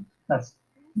 That's fun.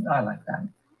 I like that.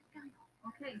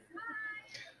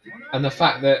 And the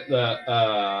fact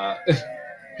that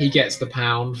he gets the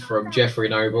pound from Jeffrey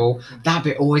Noble, that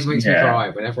bit always makes me Yeah. cry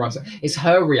whenever I say it's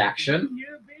her reaction.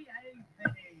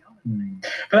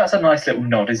 But that's a nice little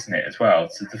nod, isn't it, as well?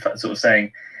 To the fact, sort of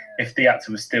saying, if the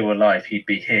actor was still alive, he'd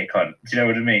be here. Kind of, do you know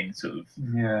what I mean? Sort of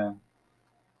Yeah.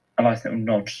 a nice little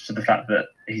nod to the fact that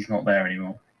he's not there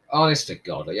anymore. Honest to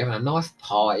God, you're having a nice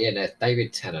party and there's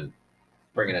David Tennant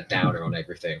bringing a downer on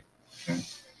everything.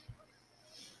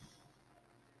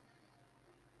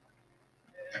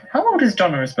 How old is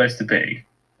Donna supposed to be?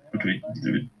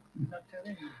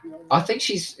 I think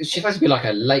she's supposed to be like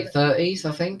a late 30s,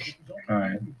 I think.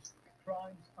 Right.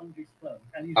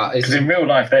 It's- Because in real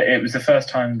life, it was the first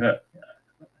time that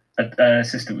an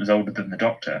assistant was older than the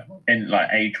doctor, in like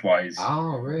age-wise.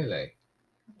 Oh, really?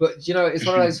 But, you know, it's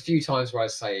one of those few times where I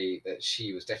say that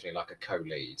she was definitely like a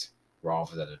co-lead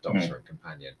rather than a doctor and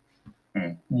companion.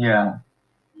 Yeah.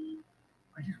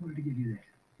 I just wanted to give you this.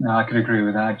 No, I could agree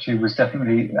with that. She was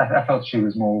definitely. I felt she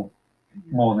was more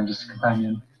than just a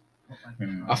companion.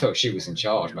 I felt she was in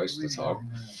charge most of the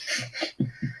time.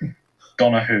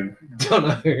 Donna who? Don't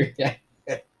know. Yeah.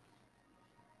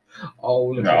 Oh,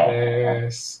 look No. at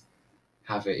this.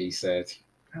 Have it, he said.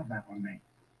 How's that on me?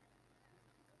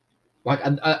 Like,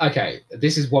 and okay,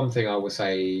 this is one thing I would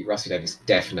say Rusty Davies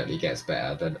definitely gets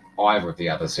better than either of the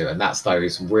other two, and that's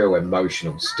those real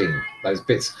emotional sting, those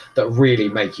bits that really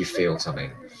make you feel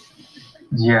something.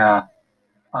 Yeah,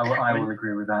 I will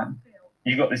agree with that.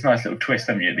 You got this nice little twist,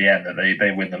 haven't you, at the end that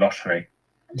they win the lottery.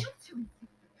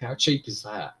 How cheap is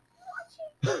that?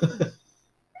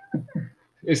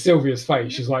 It's Sylvia's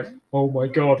face. She's like, "Oh my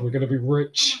God, we're going to be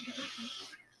rich."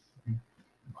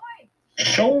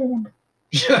 Sean.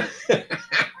 Do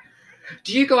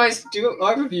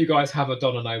either of you guys have a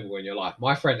Donna Noble in your life?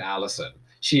 My friend Alison,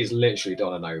 she is literally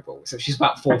Donna Noble. So she's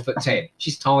about 4'10".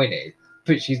 She's tiny,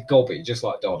 but she's gobby, just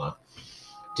like Donna.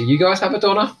 Do you guys have a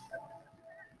Donna?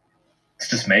 It's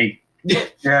just me.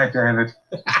 Yeah, David.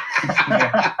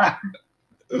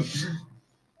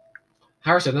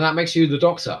 Harrison, and that makes you the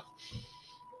Doctor.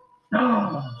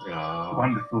 Oh, Oh,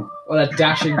 wonderful. what a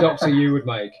dashing Doctor you would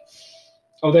make.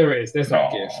 Oh, there it is. There's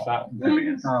that Oh, gif. That.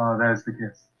 brilliant. Oh, there's the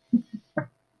gift.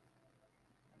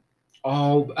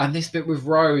 Oh, and this bit with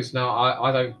Rose. Now,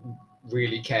 I don't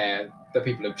really care that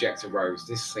people object to Rose.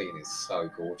 This scene is so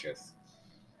gorgeous.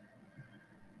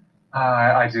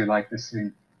 I do like this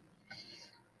scene.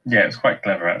 Yeah, it's quite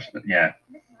clever, actually. Yeah.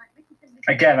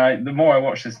 Again, the more I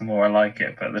watch this, the more I like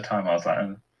it. But at the time, I was like,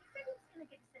 oh.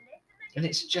 And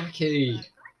it's Jackie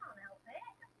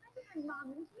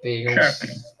being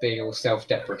Chirping. all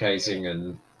self-deprecating,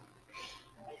 and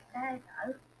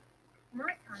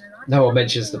no one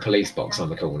mentions the police box on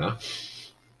the corner.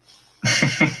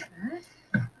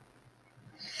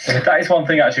 That is one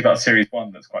thing actually about Series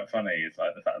 1 that's quite funny, is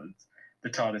like the fact that the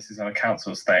TARDIS is on a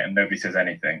council estate and nobody says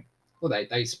anything. Well,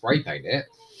 they spray paint it.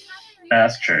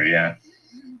 That's true, yeah.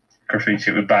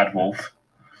 Graffiti with Bad Wolf.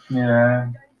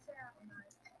 Yeah.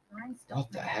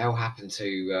 What the hell happened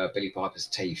to Billy Piper's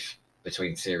teeth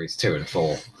between Series 2 and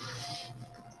 4?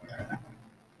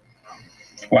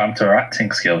 What happened to her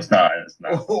acting skills? No, it's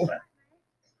not. Oh.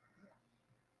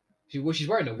 She's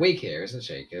wearing a wig here, isn't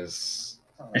she? Because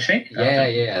Is she?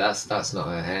 yeah, that's not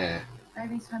her hair.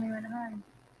 Maybe Tommy went home.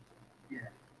 Yeah.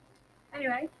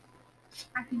 Anyway,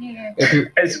 Happy New Year.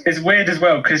 It's weird as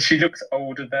well because she looks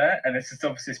older there, and this is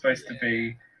obviously supposed to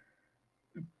be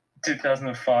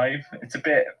 2005. It's a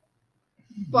bit.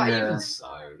 But Yeah. even so,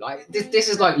 like this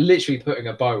is like literally putting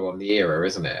a bow on the era,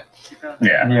 isn't it?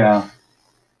 Yeah. Yeah.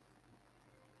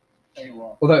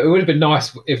 Although it would have been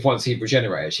nice if once he'd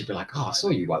regenerated, she'd be like, "Oh, I saw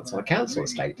you once on a council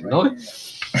estate, didn't I?"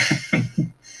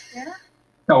 Yeah?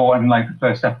 Oh, and like the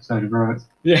first episode of Rose.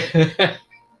 Yeah.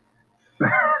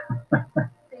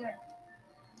 Yeah.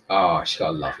 Oh, she's got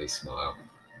a lovely smile.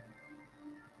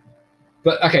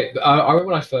 But okay, I remember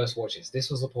when I first watched this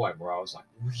was the point where I was like,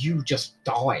 "Will you just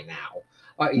die now?"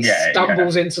 Like he Yeah,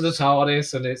 stumbles into the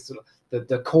TARDIS, and it's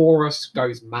the chorus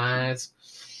goes mad.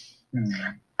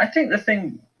 I think the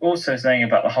thing also saying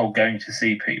about the whole going to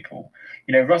see people,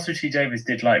 Russell T Davies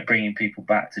did like bringing people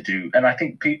back to do, and I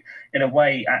think in a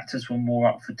way actors were more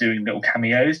up for doing little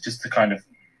cameos just to kind of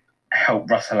help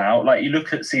Russell out. Like you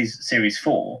look at Series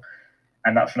 4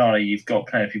 and that finale, you've got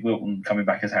Penelope Wilton coming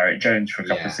back as Harriet Jones for a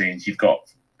couple of scenes. You've got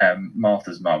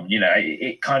Martha's mum.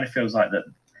 It kind of feels like that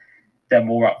they're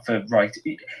more up for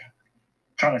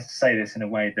trying to say this in a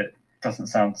way that doesn't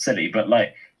sound silly, but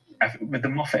like with the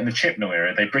Moffat and the Chibnall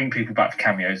era, they bring people back for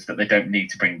cameos that they don't need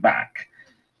to bring back.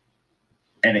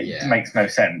 And it makes no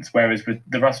sense. Whereas with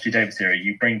the Russell T Davies era,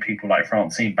 you bring people like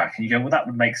Francine back and you go, well, that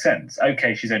would make sense.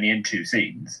 Okay, she's only in 2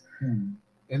 scenes.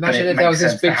 Imagine if there was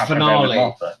this big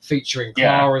finale featuring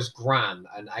Clara's gran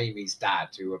and Amy's dad,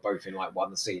 who were both in like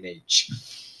 1 scene each.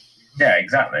 Yeah,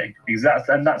 exactly.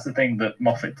 And that's the thing that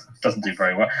Moffat doesn't do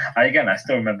very well. I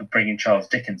still remember bringing Charles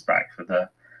Dickens back for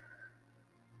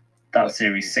that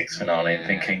series 6 finale and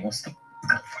thinking, what's the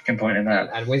fucking point in that?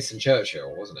 And Winston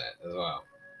Churchill, wasn't it, as well?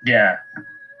 Yeah.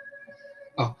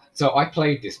 Oh, so I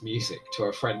played this music to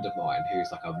a friend of mine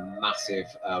who's like a massive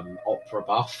opera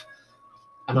buff.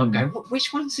 And I'm going,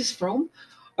 which one's this from?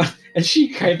 And she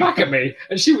came back at me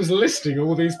and she was listing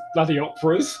all these bloody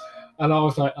operas. And I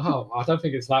was like, oh, I don't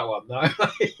think it's that one, no.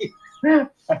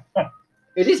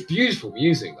 It is beautiful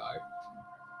music, though.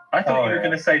 I thought you were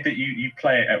going to say that you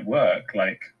play it at work,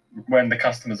 like when the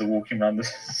customers are walking around the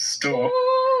store.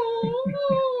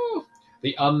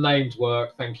 The unnamed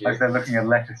work, thank you. Like they're looking at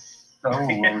lettuce.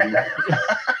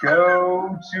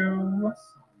 Go to...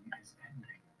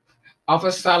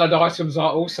 Other salad items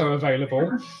are also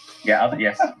available. Yeah,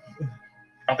 yes.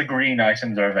 Other green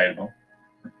items are available.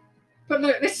 But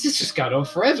look, this is just going on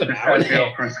forever now, The isn't it?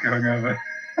 opera's going over.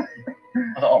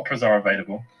 Other operas are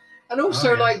available. And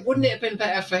also, wouldn't it have been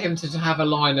better for him to have a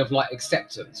line of, like,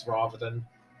 acceptance rather than,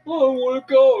 I don't want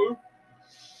to go?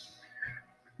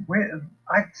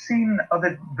 I've seen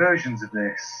other versions of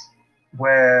this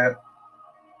where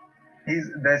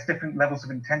there's different levels of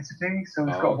intensity. So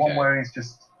he's got one where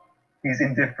he's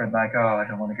indifferent, like, oh, I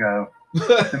don't want to go.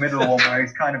 The middle one where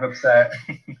he's kind of upset.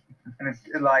 And it's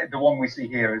like the one we see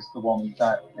here is the one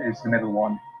that is the middle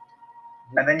one.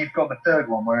 And then you've got the third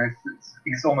one where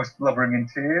he's almost blubbering in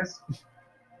tears.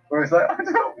 Where he's like, I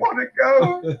don't want to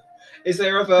go. Is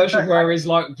there a version where he's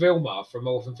like Vilma from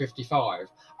More Than 55?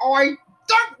 I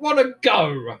don't want to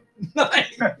go.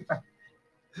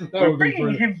 We're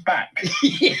bringing him back.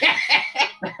 Yeah.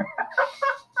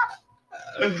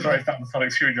 Sorry, I found the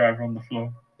sonic screwdriver on the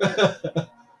floor.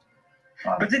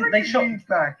 But didn't they shot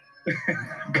back?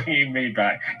 Bringing me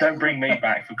back. Don't bring me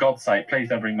back, for God's sake. Please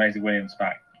don't bring Maisie Williams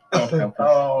back. God help us.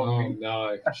 Oh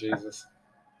no, Jesus.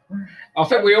 I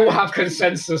think we all have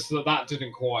consensus that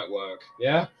didn't quite work.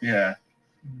 Yeah? Yeah.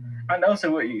 And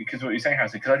also, because what you're saying,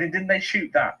 Harrison, because didn't they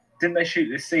shoot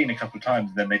this scene a couple of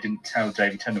times and then they didn't tell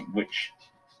David Tennant which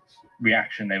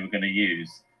reaction they were going to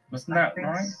use? Wasn't that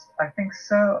right? I think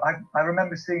so. I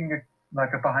remember seeing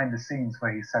a behind the scenes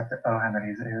where he said that, oh, hang on,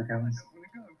 here we go.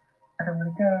 I don't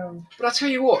want to go. But I tell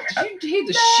you what, did you hear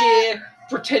the sheer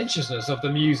pretentiousness of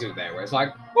the music there? Where it's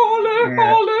like, ole,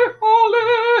 ole,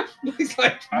 ole. It's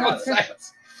like, for God's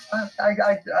sakes.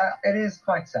 It is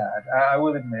quite sad, I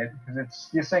will admit, because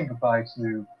you're saying goodbye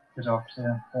to the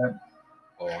Doctor.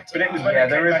 But it was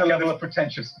there is a level of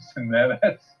pretentiousness in there.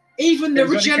 Even the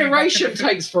regeneration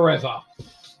takes forever.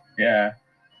 Yeah.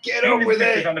 Get on with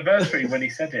it. Anniversary when he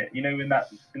said it, in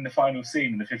the final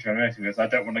scene in the 50th anniversary, he goes, I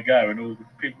don't want to go, and all the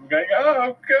people were going,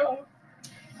 oh god.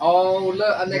 Oh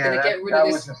look, and they're going to get rid of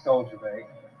this. Was nostalgia, mate.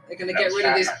 They're going to get rid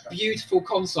of this beautiful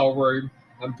console room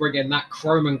and bring in that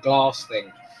chrome and glass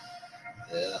thing.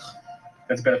 Ugh.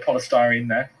 There's a bit of polystyrene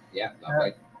there. Yeah,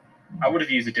 lovely. I would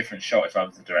have used a different shot if I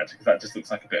was the director, because that just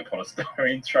looks like a bit of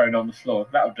polystyrene thrown on the floor.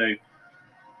 That'll do.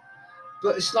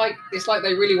 But it's like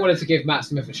they really wanted to give Matt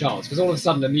Smith a chance, because all of a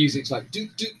sudden the music's like do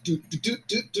do do do do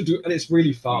do do do, and it's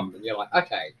really fun, and you're like,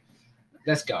 okay,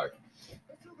 let's go.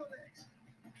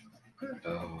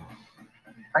 Oh.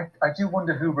 I do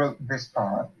wonder who wrote this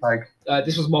part. Like,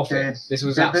 this was Moffat. This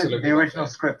was absolutely the original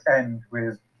script end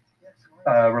with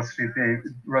Russell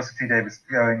T Davies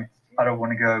going, I don't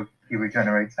want to go. He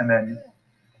regenerates, and then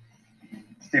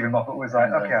Stephen Moffat was like,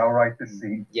 okay, I'll write this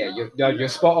scene. Yeah, you're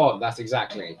spot on. That's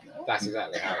exactly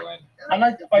how it went. And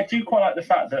I do quite like the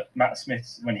fact that Matt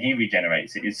Smith, when he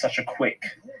regenerates, it is such a quick,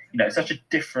 such a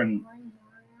different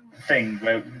thing.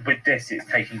 Where with this, it's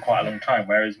taking quite a long time.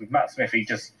 Whereas with Matt Smith, he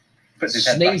just puts his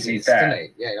head back and he's there.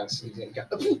 Yeah,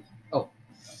 oh.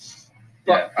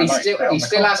 But he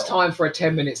still has time for a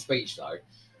 10-minute speech though.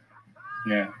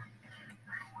 Yeah.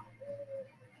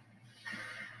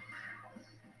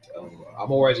 Oh,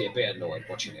 I'm already a bit annoyed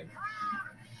watching him.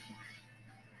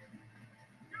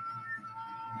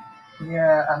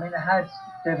 Yeah, I mean, had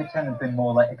David Tennant been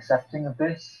more like accepting of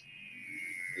this,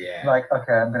 yeah, like,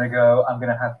 okay, I'm gonna go, I'm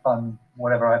gonna have fun,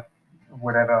 whatever I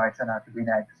turn out to be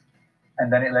next,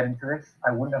 and then it led into this,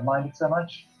 I wouldn't have minded so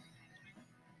much,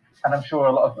 and I'm sure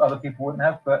a lot of other people wouldn't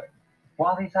have. But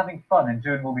while he's having fun and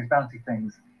doing all these bounty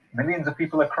things, millions of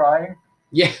people are crying.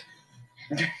 Yeah.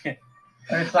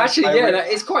 And it's like, Actually, I yeah, would-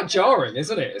 it's quite jarring,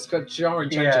 isn't it? It's quite jarring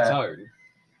change of Yeah. tone.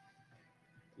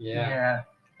 Yeah. yeah.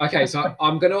 Okay, so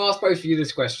I'm going to ask both of you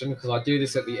this question because I do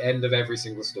this at the end of every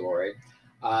single story.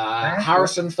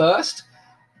 Harrison first.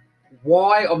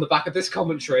 Why, on the back of this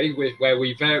commentary, where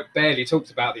we barely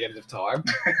talked about the end of time,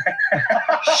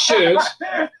 should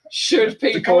The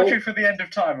people? commentary for the end of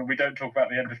time, and we don't talk about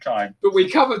the end of time. But we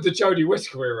covered the Jodie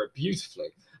Whittaker era beautifully.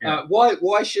 Yeah.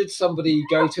 Why should somebody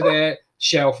go to their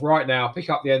shelf right now, pick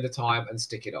up the end of time, and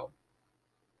stick it on?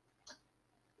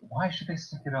 Why should they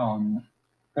stick it on?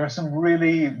 There are some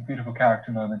really beautiful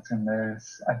character moments in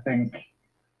this. I think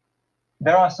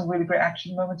there are some really great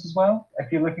action moments as well.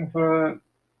 If you're looking for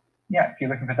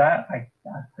that, I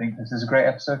think this is a great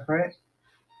episode for it.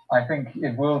 I think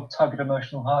it will tug at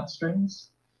emotional heartstrings.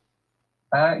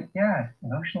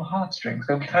 Emotional heartstrings.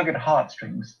 They'll tug at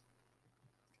heartstrings.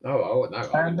 Oh no!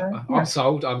 And, I'm yeah.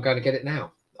 sold. I'm going to get it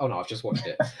now. Oh no, I've just watched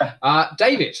it.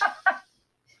 David.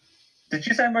 Did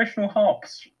you say emotional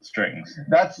strings?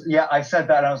 I said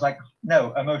that and I was like,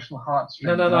 no, emotional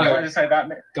heartstrings. No. I wanted to say that.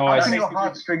 Guys, How can your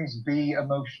heartstrings be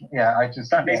emotional? Yeah,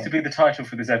 That needs to be the title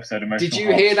for this episode. Emotional. did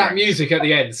you hear that heartstrings. music at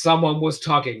the end? Someone was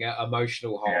tugging at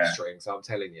emotional heartstrings. I'm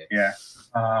telling you. Yeah.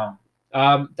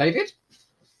 David.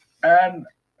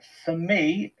 For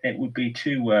me, it would be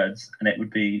 2 words, and it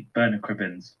would be Bernard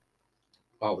Cribbins.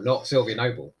 Oh, not Sylvia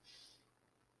Noble.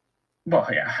 Well,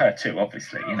 yeah, her too,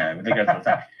 obviously. You know, they go to the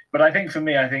thing. But I think for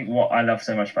me, what I love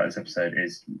so much about this episode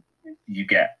is you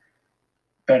get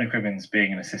Bernard Cribbins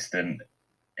being an assistant.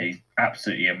 He's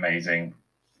absolutely amazing.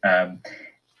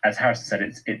 As Harrison said,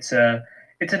 it's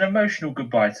an emotional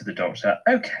goodbye to the Doctor.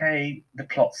 Okay, the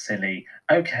plot's silly.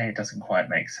 Okay, it doesn't quite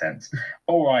make sense.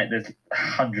 All right, there's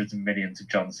hundreds of millions of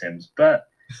John Sims, but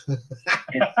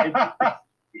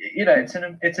it's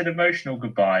an emotional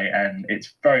goodbye, and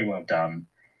it's very well done.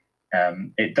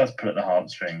 It does pull at the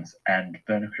heartstrings, and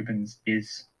Bernard Cribbins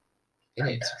is In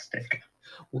it. fantastic.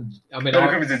 Well, I mean, Bernard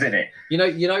Cribbins is in it, you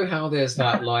know how there's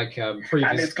that like and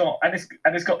previous. it's got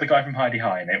the guy from Heidi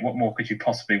High in it. What more could you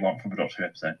possibly want from a Doctor Who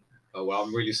episode? Oh well,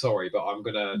 I'm really sorry, but I'm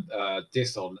gonna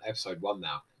diss on episode 1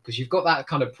 now because you've got that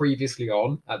kind of previously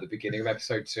on at the beginning of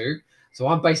episode 2. So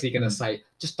I'm basically gonna say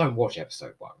just don't watch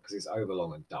episode 1 because it's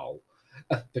overlong and dull,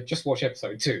 but just watch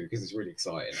episode 2 because it's really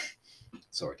exciting.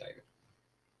 Sorry, David.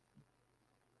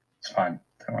 It's fine.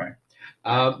 Don't worry.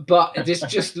 But this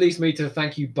just leads me to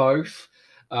thank you both.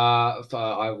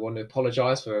 I want to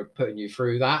apologise for putting you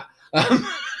through that. But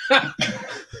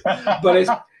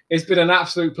it's been an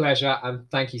absolute pleasure, and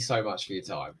thank you so much for your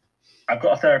time. I've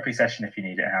got a therapy session if you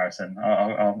need it, Harrison.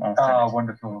 I'll Oh,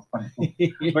 wonderful. But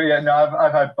yeah, no,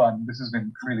 I've had fun. This has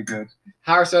been really good.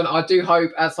 Harrison, I do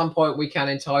hope at some point we can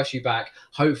entice you back,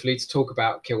 hopefully to talk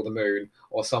about Kill the Moon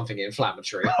or something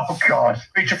inflammatory. Oh, God.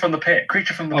 Creature from the Pit.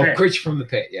 Creature from the Pit. Creature from the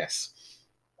Pit, yes.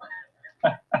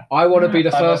 I want to be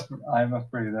the first. I'm a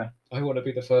breather. I want to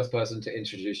be the first person to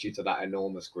introduce you to that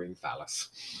enormous green phallus.